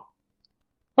Long.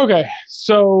 Okay,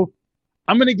 so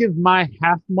I'm going to give my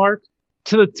half mark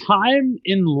to the time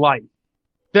in life.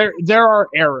 There are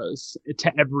eras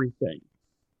to everything.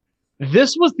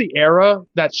 This was the era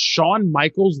that Shawn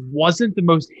Michaels wasn't the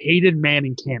most hated man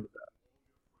in Canada.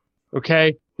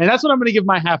 Okay? And that's what I'm going to give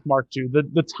my half mark to.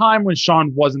 The time when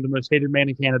Shawn wasn't the most hated man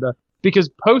in Canada. Because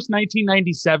post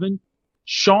 1997,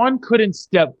 Shawn couldn't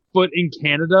step foot in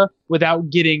Canada without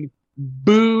getting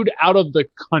booed out of the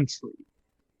country.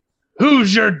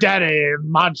 Who's your daddy,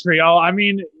 Montreal? I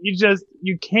mean,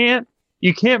 you can't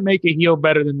make a heel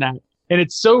better than that. And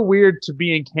it's so weird to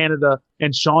be in Canada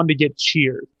and Shawn to get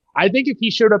cheered. I think if he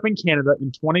showed up in Canada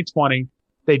in 2020,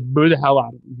 they'd boo the hell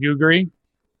out of him. You agree?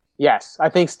 Yes. I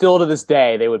think still to this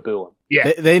day, they would boo him.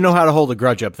 Yeah. They know how to hold a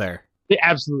grudge up there. They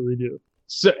absolutely do.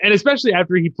 So, and especially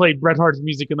after he played Bret Hart's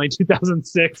music in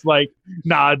 2006,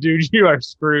 nah, dude, you are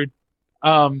screwed.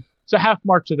 So half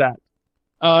mark to that.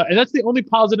 And that's the only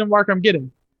positive mark I'm getting.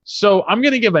 So I'm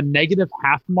going to give a negative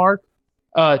half mark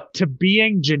to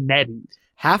being Jannetty.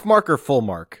 Half mark or full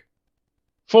mark?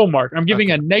 Full mark. I'm giving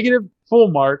a negative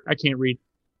full mark. I can't read.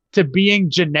 To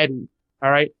being Jannetty. All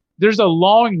right. There's a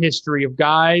long history of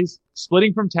guys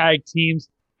splitting from tag teams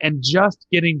and just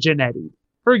getting Jannetty.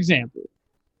 For example,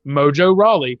 Mojo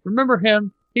Rawley. Remember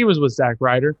him? He was with Zack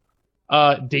Ryder.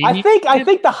 I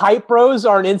think the Hype Bros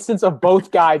are an instance of both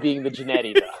guy being the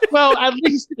Jannetty, though. Well, at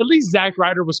least Zack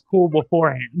Ryder was cool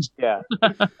beforehand. Yeah.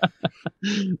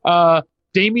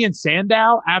 Damian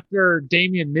Sandow, after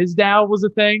Damian Mizdow was a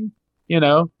thing,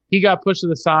 he got pushed to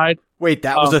the side. Wait,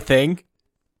 that was a thing?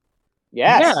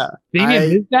 Yes. Yeah.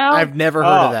 Damian Mizdow? I've never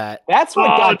heard of that. That's what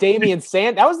got Damian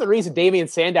Sandow. That was the reason Damian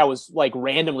Sandow was like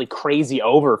randomly crazy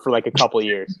over for like a couple of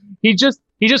years. He just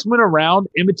went around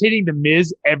imitating the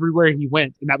Miz everywhere he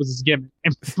went, and that was his gimmick,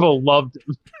 and people loved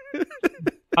him.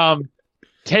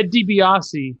 Ted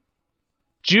DiBiase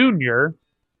Jr.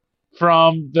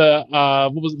 from the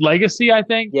what was it, Legacy, I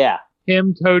think. Yeah.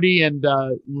 Him, Cody, and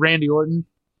Randy Orton.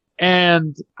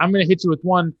 And I'm gonna hit you with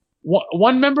one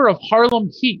member of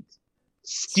Harlem Heat,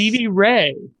 Stevie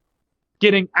Ray,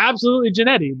 getting absolutely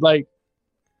Jannetty. Like,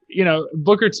 you know,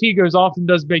 Booker T goes off and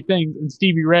does big things, and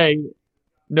Stevie Ray,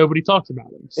 nobody talks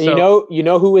about him. So, you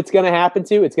know who it's going to happen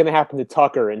to? It's going to happen to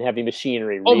Tucker and Heavy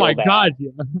Machinery. Oh my bad. God, yeah,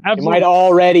 absolutely. It might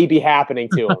already be happening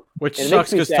to him, which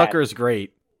sucks because Tucker is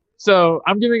great. So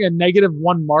I'm giving a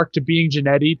 -1 mark to being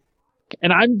Jannetty,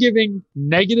 and I'm giving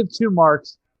 -2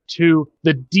 marks to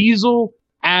the Diesel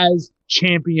as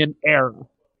champion era.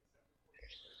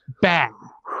 Bad.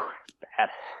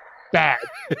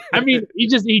 I mean,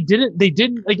 they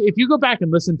didn't, like, if you go back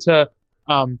and listen to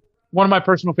one of my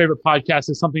personal favorite podcasts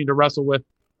is Something to Wrestle with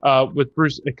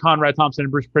Bruce, Conrad Thompson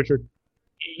and Bruce Pritchard.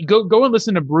 Go and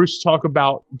listen to Bruce talk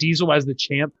about Diesel as the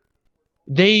champ.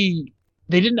 They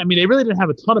really didn't have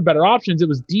a ton of better options. It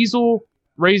was Diesel,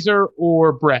 Razor,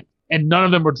 or Brett, and none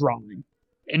of them were drawing,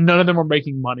 and none of them were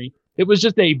making money. It was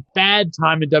just a bad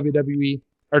time in WWE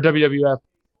or WWF.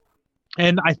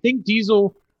 And I think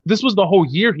Diesel, this was the whole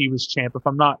year he was champ, if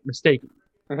I'm not mistaken.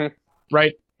 Mm-hmm.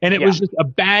 Right? And it was just a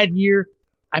bad year.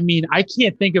 I mean, I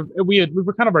can't think of, we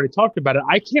were kind of already talked about it.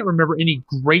 I can't remember any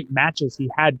great matches he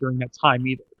had during that time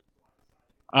either.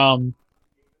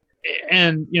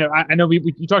 And, you know, I know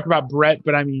you talked about Brett,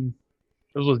 but I mean,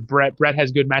 it was with Brett. Brett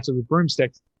has good matches with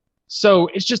broomsticks. So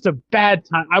it's just a bad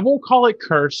time. I won't call it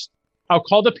cursed. I'll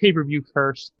call the pay-per-view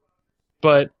cursed,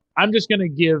 but I'm just going to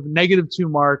give -2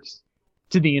 marks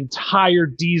to the entire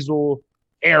Diesel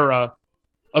era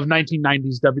of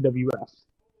 1990s WWF.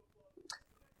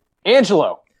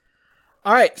 Angelo.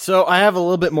 All right, so I have a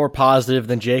little bit more positive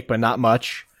than Jake, but not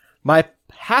much. My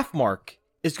half mark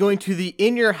is going to the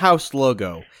In Your House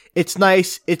logo. It's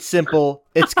nice, it's simple,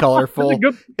 it's colorful.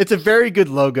 It's a very good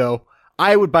logo.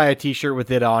 I would buy a t-shirt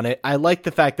with it on it. I like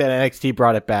the fact that NXT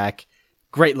brought it back.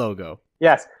 Great logo.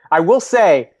 Yes, I will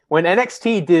say, when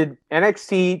NXT did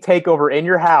NXT TakeOver In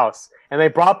Your House, and they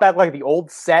brought back like the old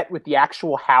set with the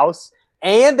actual house,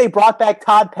 and they brought back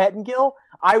Todd Pettengill,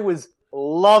 I was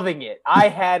loving it. I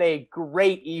had a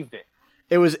great evening.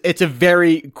 It's a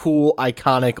very cool,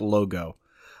 iconic logo.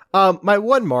 My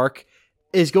 1 mark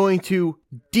is going to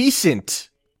decent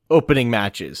opening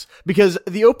matches, because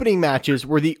the opening matches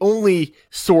were the only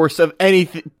source of any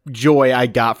joy I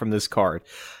got from this card.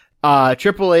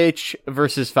 Triple H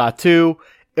versus Fatu.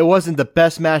 It wasn't the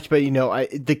best match, but you know,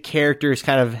 the characters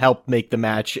kind of helped make the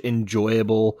match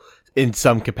enjoyable in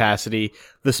some capacity.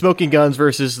 The Smoking Guns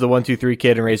versus the 1-2-3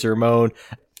 Kid and Razor Ramon,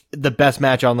 the best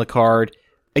match on the card.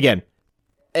 Again,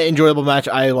 enjoyable match.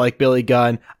 I like Billy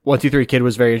Gunn. 1-2-3 Kid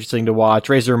was very interesting to watch.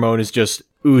 Razor Ramon is just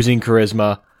oozing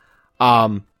charisma.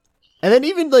 And then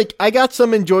even like I got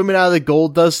some enjoyment out of the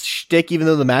Gold Dust shtick, even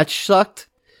though the match sucked.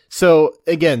 So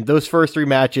again, those first 3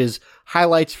 matches,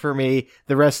 highlights for me.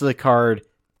 The rest of the card,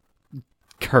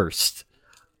 cursed.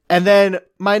 And then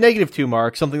my -2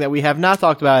 mark, something that we have not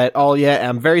talked about at all yet, and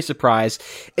I'm very surprised,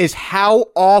 is how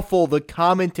awful the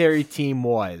commentary team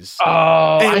was.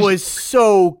 It was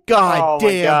so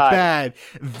goddamn bad.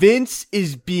 Vince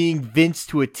is being Vince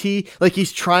to a T. Like,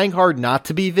 he's trying hard not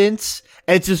to be Vince,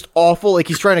 and it's just awful. Like,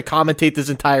 he's trying to commentate this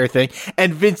entire thing,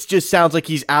 and Vince just sounds like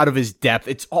he's out of his depth.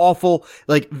 It's awful.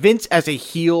 Like, Vince as a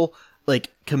heel,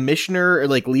 like, commissioner, or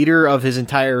like, leader of his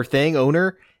entire thing,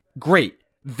 owner, great.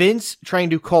 Vince trying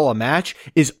to call a match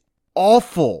is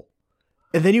awful.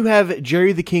 And then you have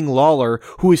Jerry the King Lawler,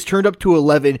 who is turned up to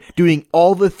 11, doing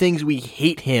all the things we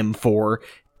hate him for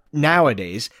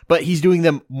nowadays, but he's doing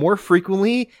them more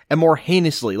frequently and more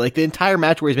heinously. Like the entire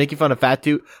match where he's making fun of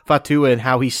Fatu and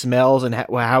how he smells and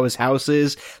how his house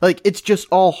is. Like, it's just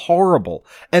all horrible.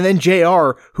 And then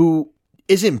JR, who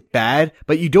isn't bad,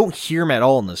 but you don't hear him at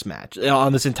all in this match,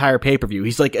 on this entire pay-per-view.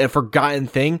 He's like a forgotten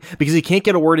thing because he can't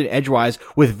get a word in edgewise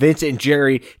with Vince and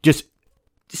Jerry just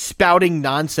spouting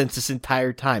nonsense this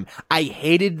entire time. I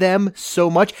hated them so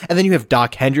much. And then you have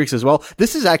Doc Hendricks as well.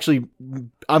 This is actually,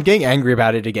 I'm getting angry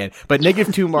about it again, but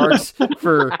 -2 marks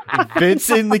for Vince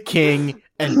and the King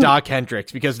and Doc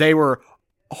Hendricks because they were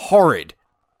horrid.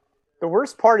 The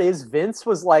worst part is Vince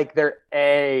was like their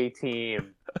A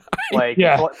team. Like,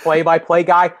 play-by-play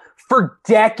guy for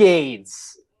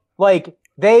decades. Like,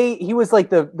 he was like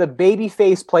the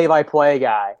babyface play-by-play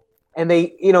guy. And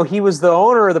he was the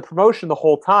owner of the promotion the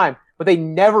whole time. but they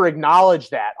never acknowledged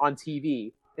that on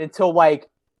TV until like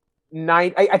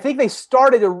I think they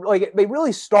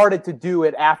really started to do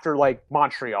it after like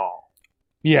Montreal.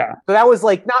 Yeah. So that was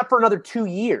like not for another 2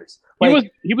 years.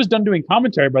 Like, he was done doing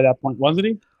commentary by that point, wasn't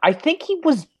he? I think he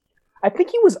was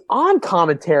on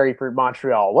commentary for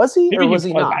Montreal. Was he? Maybe or was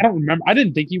he not? I don't remember. I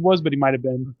didn't think he was, but he might have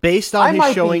been. Based on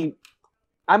his showing,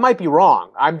 I might be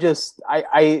wrong. I'm just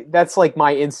I that's like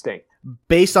my instinct.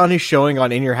 Based on his showing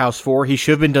on In Your House 4, he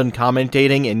should have been done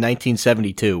commentating in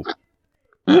 1972.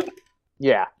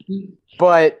 Yeah.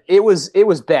 But it was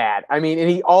bad. I mean, and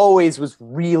he always was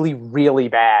really, really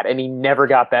bad, and he never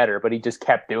got better, but he just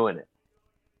kept doing it.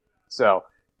 So,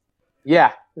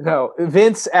 yeah. No,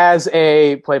 Vince as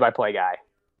a play-by-play guy,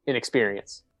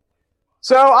 inexperience.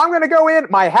 So I'm going to go in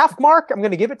my half mark. I'm going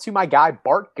to give it to my guy,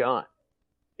 Bart Gunn.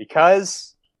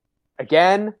 Because,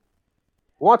 again,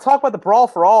 we want to talk about the Brawl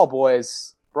for All,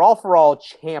 boys. Brawl for All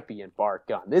champion, Bart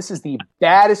Gunn. This is the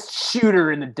baddest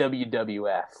shooter in the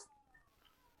WWF.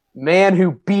 Man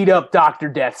who beat up Dr.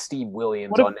 Death, Steve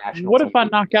Williams, on national What TV. if I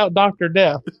knock out Dr.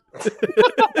 Death?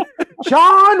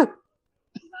 John!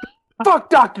 Fuck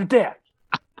Dr. Death!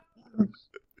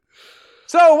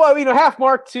 So, half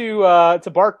mark to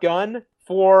Bart Gunn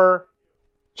for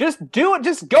just going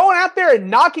out there and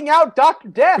knocking out Dr.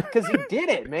 Death, because he did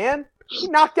it, man. He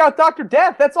knocked out Dr.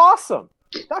 Death. That's awesome.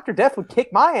 Dr. Death would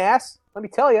kick my ass, let me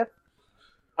tell you.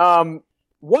 1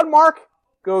 mark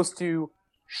goes to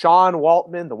Sean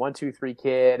Waltman, the 1-2-3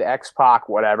 Kid, X-Pac,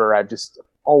 whatever. I've just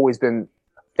always been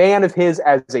a fan of his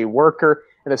as a worker,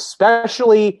 and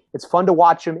especially it's fun to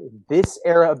watch him in this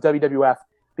era of WWF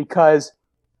because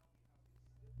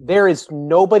there is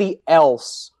nobody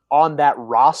else on that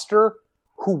roster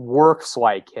who works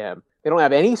like him. They don't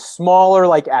have any smaller,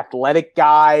 like, athletic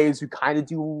guys who kind of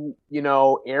do,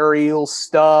 aerial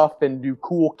stuff and do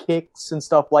cool kicks and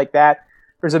stuff like that.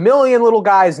 There's a million little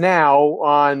guys now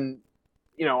on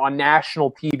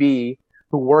national TV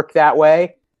who work that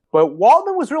way. But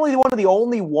Waltman was really one of the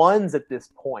only ones at this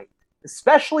point,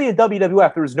 especially in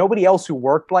WWF. There was nobody else who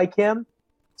worked like him.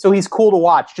 So he's cool to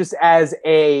watch just as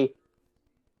a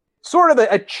sort of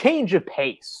a change of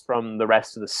pace from the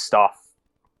rest of the stuff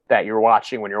that you're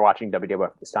watching when you're watching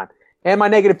WWF this time. And my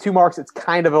 -2 marks, it's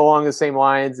kind of along the same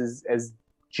lines as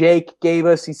Jake gave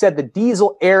us. He said the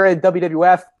Diesel era in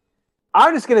WWF.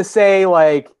 I'm just going to say,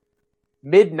 like,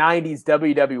 mid-90s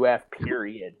WWF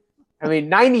period. I mean,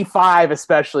 95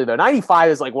 especially, though.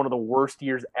 95 is, like, one of the worst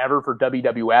years ever for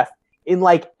WWF in,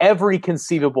 like, every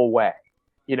conceivable way.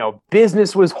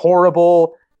 Business was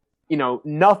horrible.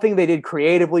 Nothing they did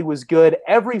creatively was good.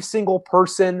 Every single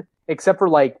person, except for,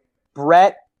 like,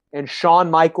 Brett and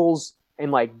Shawn Michaels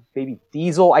and, like, maybe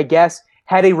Diesel, I guess,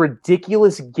 had a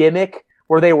ridiculous gimmick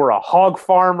where they were a hog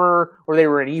farmer, or they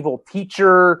were an evil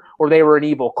teacher, or they were an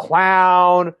evil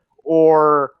clown,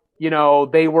 or,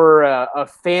 they were a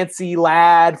fancy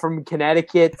lad from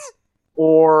Connecticut,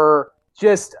 or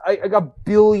just a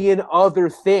billion other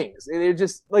things. And it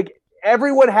just, like,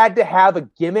 everyone had to have a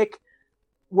gimmick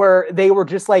where they were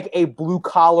just like a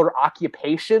blue-collar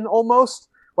occupation almost.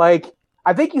 Like,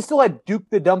 I think you still had Duke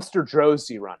the Dumpster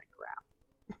Droese running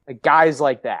around. Like, guys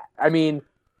like that. I mean,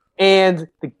 and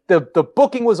the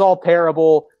booking was all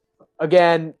terrible.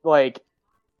 Again, like,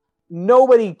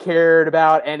 nobody cared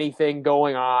about anything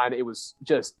going on. It was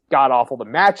just god-awful. The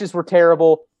matches were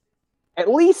terrible. At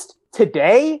least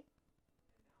today,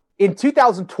 in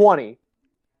 2020,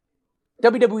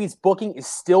 WWE's booking is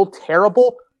still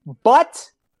terrible,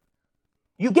 but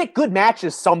you get good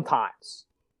matches sometimes.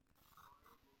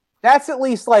 That's at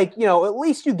least, like, at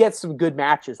least you get some good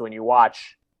matches when you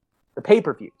watch the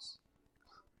pay-per-views.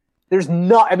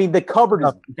 The cupboard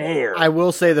is bare. I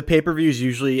will say the pay-per-views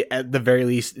usually, at the very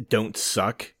least, don't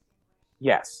suck.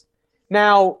 Yes.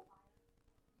 Now,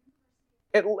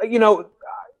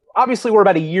 obviously we're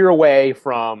about a year away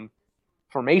from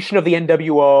formation of the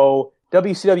NWO,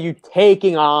 WCW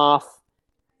taking off,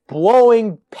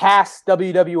 blowing past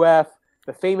WWF,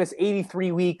 the famous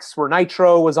 83 weeks where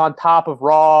Nitro was on top of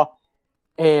Raw,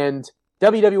 and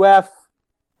WWF,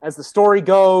 as the story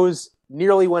goes,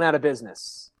 nearly went out of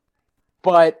business.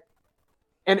 But,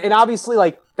 and obviously,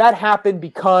 like, that happened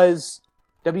because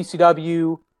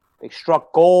WCW, they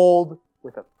struck gold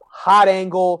with a hot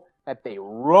angle that they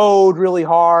rode really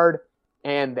hard,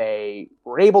 and they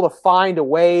were able to find a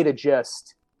way to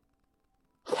just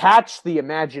catch the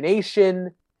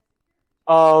imagination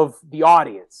of the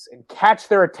audience and catch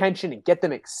their attention and get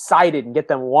them excited and get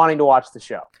them wanting to watch the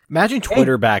show. Imagine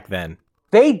Twitter back then.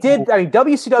 They did. I mean,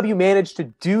 WCW managed to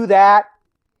do that,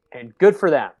 and good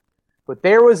for them. But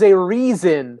there was a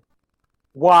reason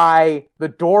why the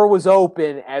door was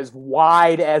open as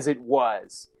wide as it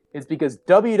was is because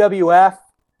WWF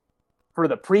for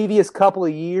the previous couple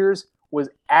of years was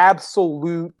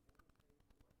absolute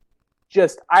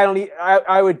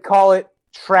I would call it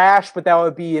trash, but that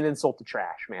would be an insult to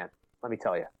trash, man. Let me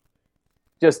tell you.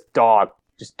 Just dog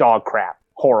crap.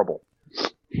 Horrible.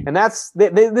 And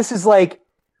this is like,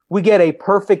 we get a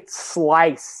perfect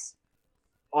slice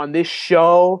on this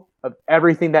show of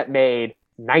everything that made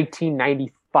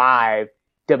 1995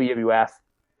 WWF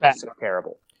so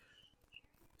terrible.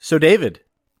 So, David.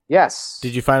 Yes.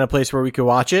 Did you find a place where we could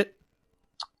watch it?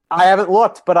 I haven't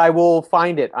looked, but I will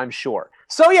find it, I'm sure.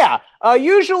 So yeah,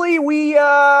 usually we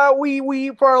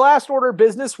for our last order of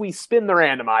business, we spin the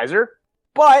randomizer,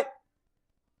 but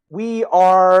we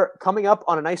are coming up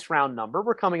on a nice round number.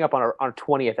 We're coming up on our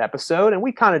 20th episode, and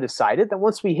we kind of decided that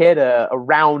once we hit a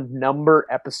round number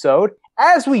episode,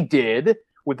 as we did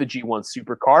with the G1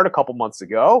 Supercard a couple months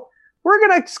ago, we're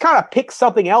going to just kind of pick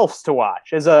something else to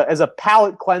watch as a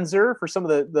palate cleanser for some of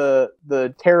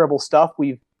the terrible stuff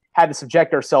we've had to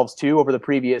subject ourselves to over the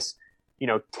previous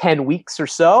 10 weeks or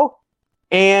so,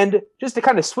 and just to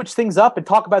kind of switch things up and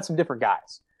talk about some different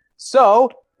guys. So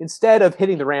instead of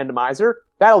hitting the randomizer,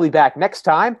 that'll be back next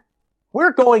time.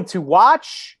 We're going to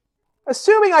watch,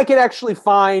 assuming I can actually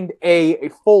find a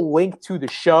full link to the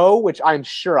show, which I'm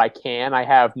sure I can. I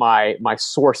have my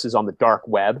sources on the dark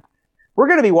web. We're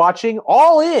going to be watching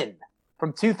All In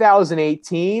from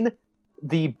 2018,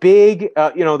 the big,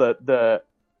 the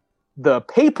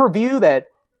pay-per-view that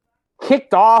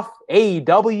kicked off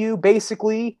AEW,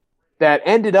 basically, that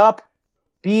ended up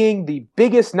being the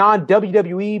biggest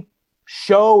non-WWE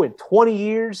show in 20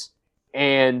 years.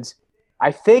 And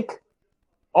I think,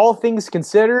 all things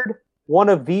considered, one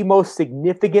of the most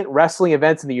significant wrestling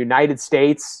events in the United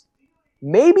States,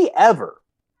 maybe ever.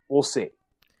 We'll see.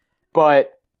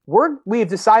 But we've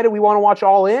decided we want to watch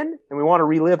All In, and we want to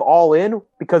relive All In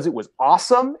because it was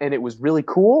awesome, and it was really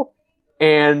cool.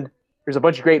 And there's a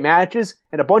bunch of great matches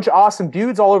and a bunch of awesome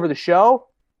dudes all over the show.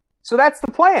 So that's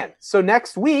the plan. So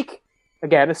next week,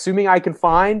 again, assuming I can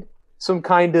find some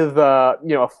kind of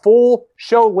a full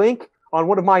show link on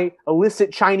one of my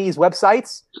illicit Chinese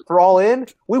websites for All In,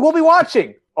 we will be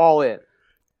watching All In.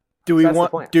 Do we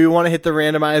want to hit the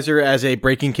randomizer as a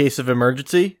breaking case of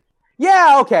emergency?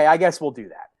 Yeah, okay, I guess we'll do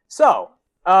that. So,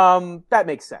 that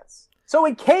makes sense. So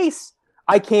in case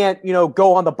I can't,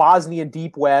 go on the Bosnian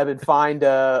deep web and find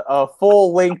a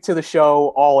full link to the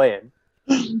show All In,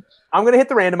 I'm going to hit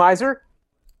the randomizer.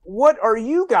 What are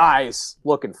you guys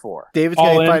looking for? David's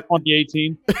All going to find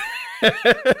 2018.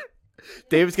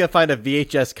 David's going to find a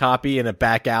VHS copy in a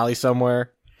back alley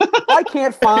somewhere. If I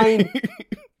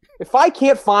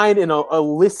can't find an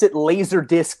illicit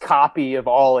Laserdisc copy of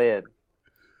All In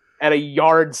at a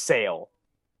yard sale,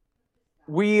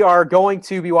 we are going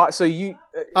to be watching. So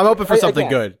I'm hoping for something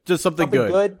good. Just something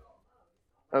good.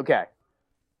 Okay.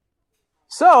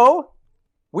 So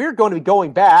we're going to be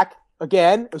going back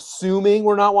again, assuming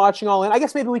we're not watching All In. I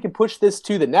guess maybe we can push this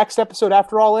to the next episode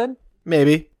after All In.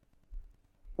 Maybe.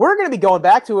 We're going to be going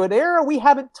back to an era we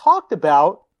haven't talked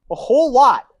about a whole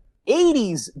lot.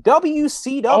 80s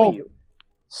WCW.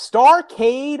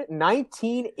 Starrcade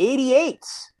 1988.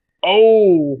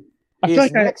 Oh, I feel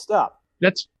like next up.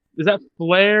 Is that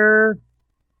Flair?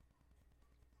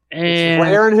 And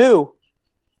Flair and who?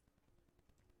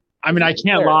 I mean, I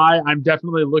can't lie. I'm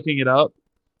definitely looking it up.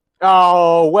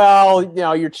 Oh, well,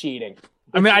 you're cheating.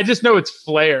 I mean, I just know it's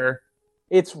Flair.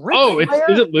 It's Ric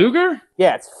Flair. Is it Luger?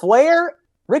 Yeah, it's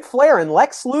Ric Flair and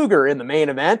Lex Luger in the main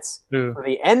event for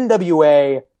the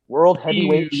NWA World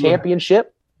Heavyweight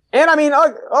Championship. And I mean,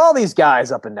 all these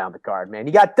guys up and down the card, man.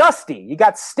 You got Dusty, you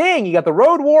got Sting, you got the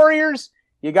Road Warriors,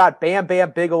 you got Bam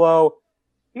Bam Bigelow.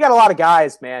 You got a lot of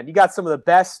guys, man. You got some of the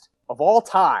best of all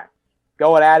time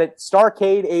going at it.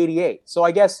 Starrcade 88. So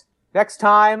I guess next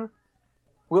time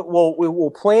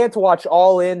we'll plan to watch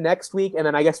All In next week, and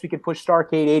then I guess we can push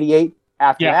Starrcade 88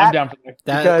 after that. Yeah, I'm down for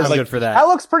that. I'm good for that. That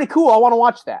looks pretty cool. I want to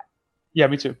watch that. Yeah,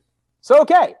 me too. So,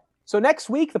 okay. So next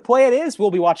week, the plan is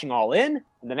we'll be watching All In,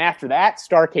 and then after that,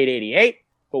 Starrcade 88.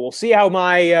 But we'll see how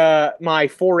my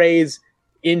forays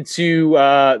into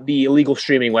the illegal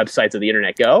streaming websites of the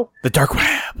internet go. The dark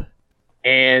web.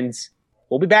 And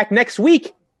we'll be back next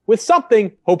week with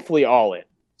something, hopefully All In.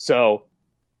 So,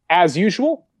 as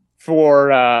usual,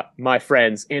 for my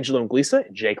friends Angelo Anglisa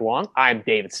and Jake Long, I'm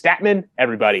David Statman.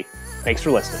 Everybody, thanks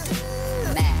for listening.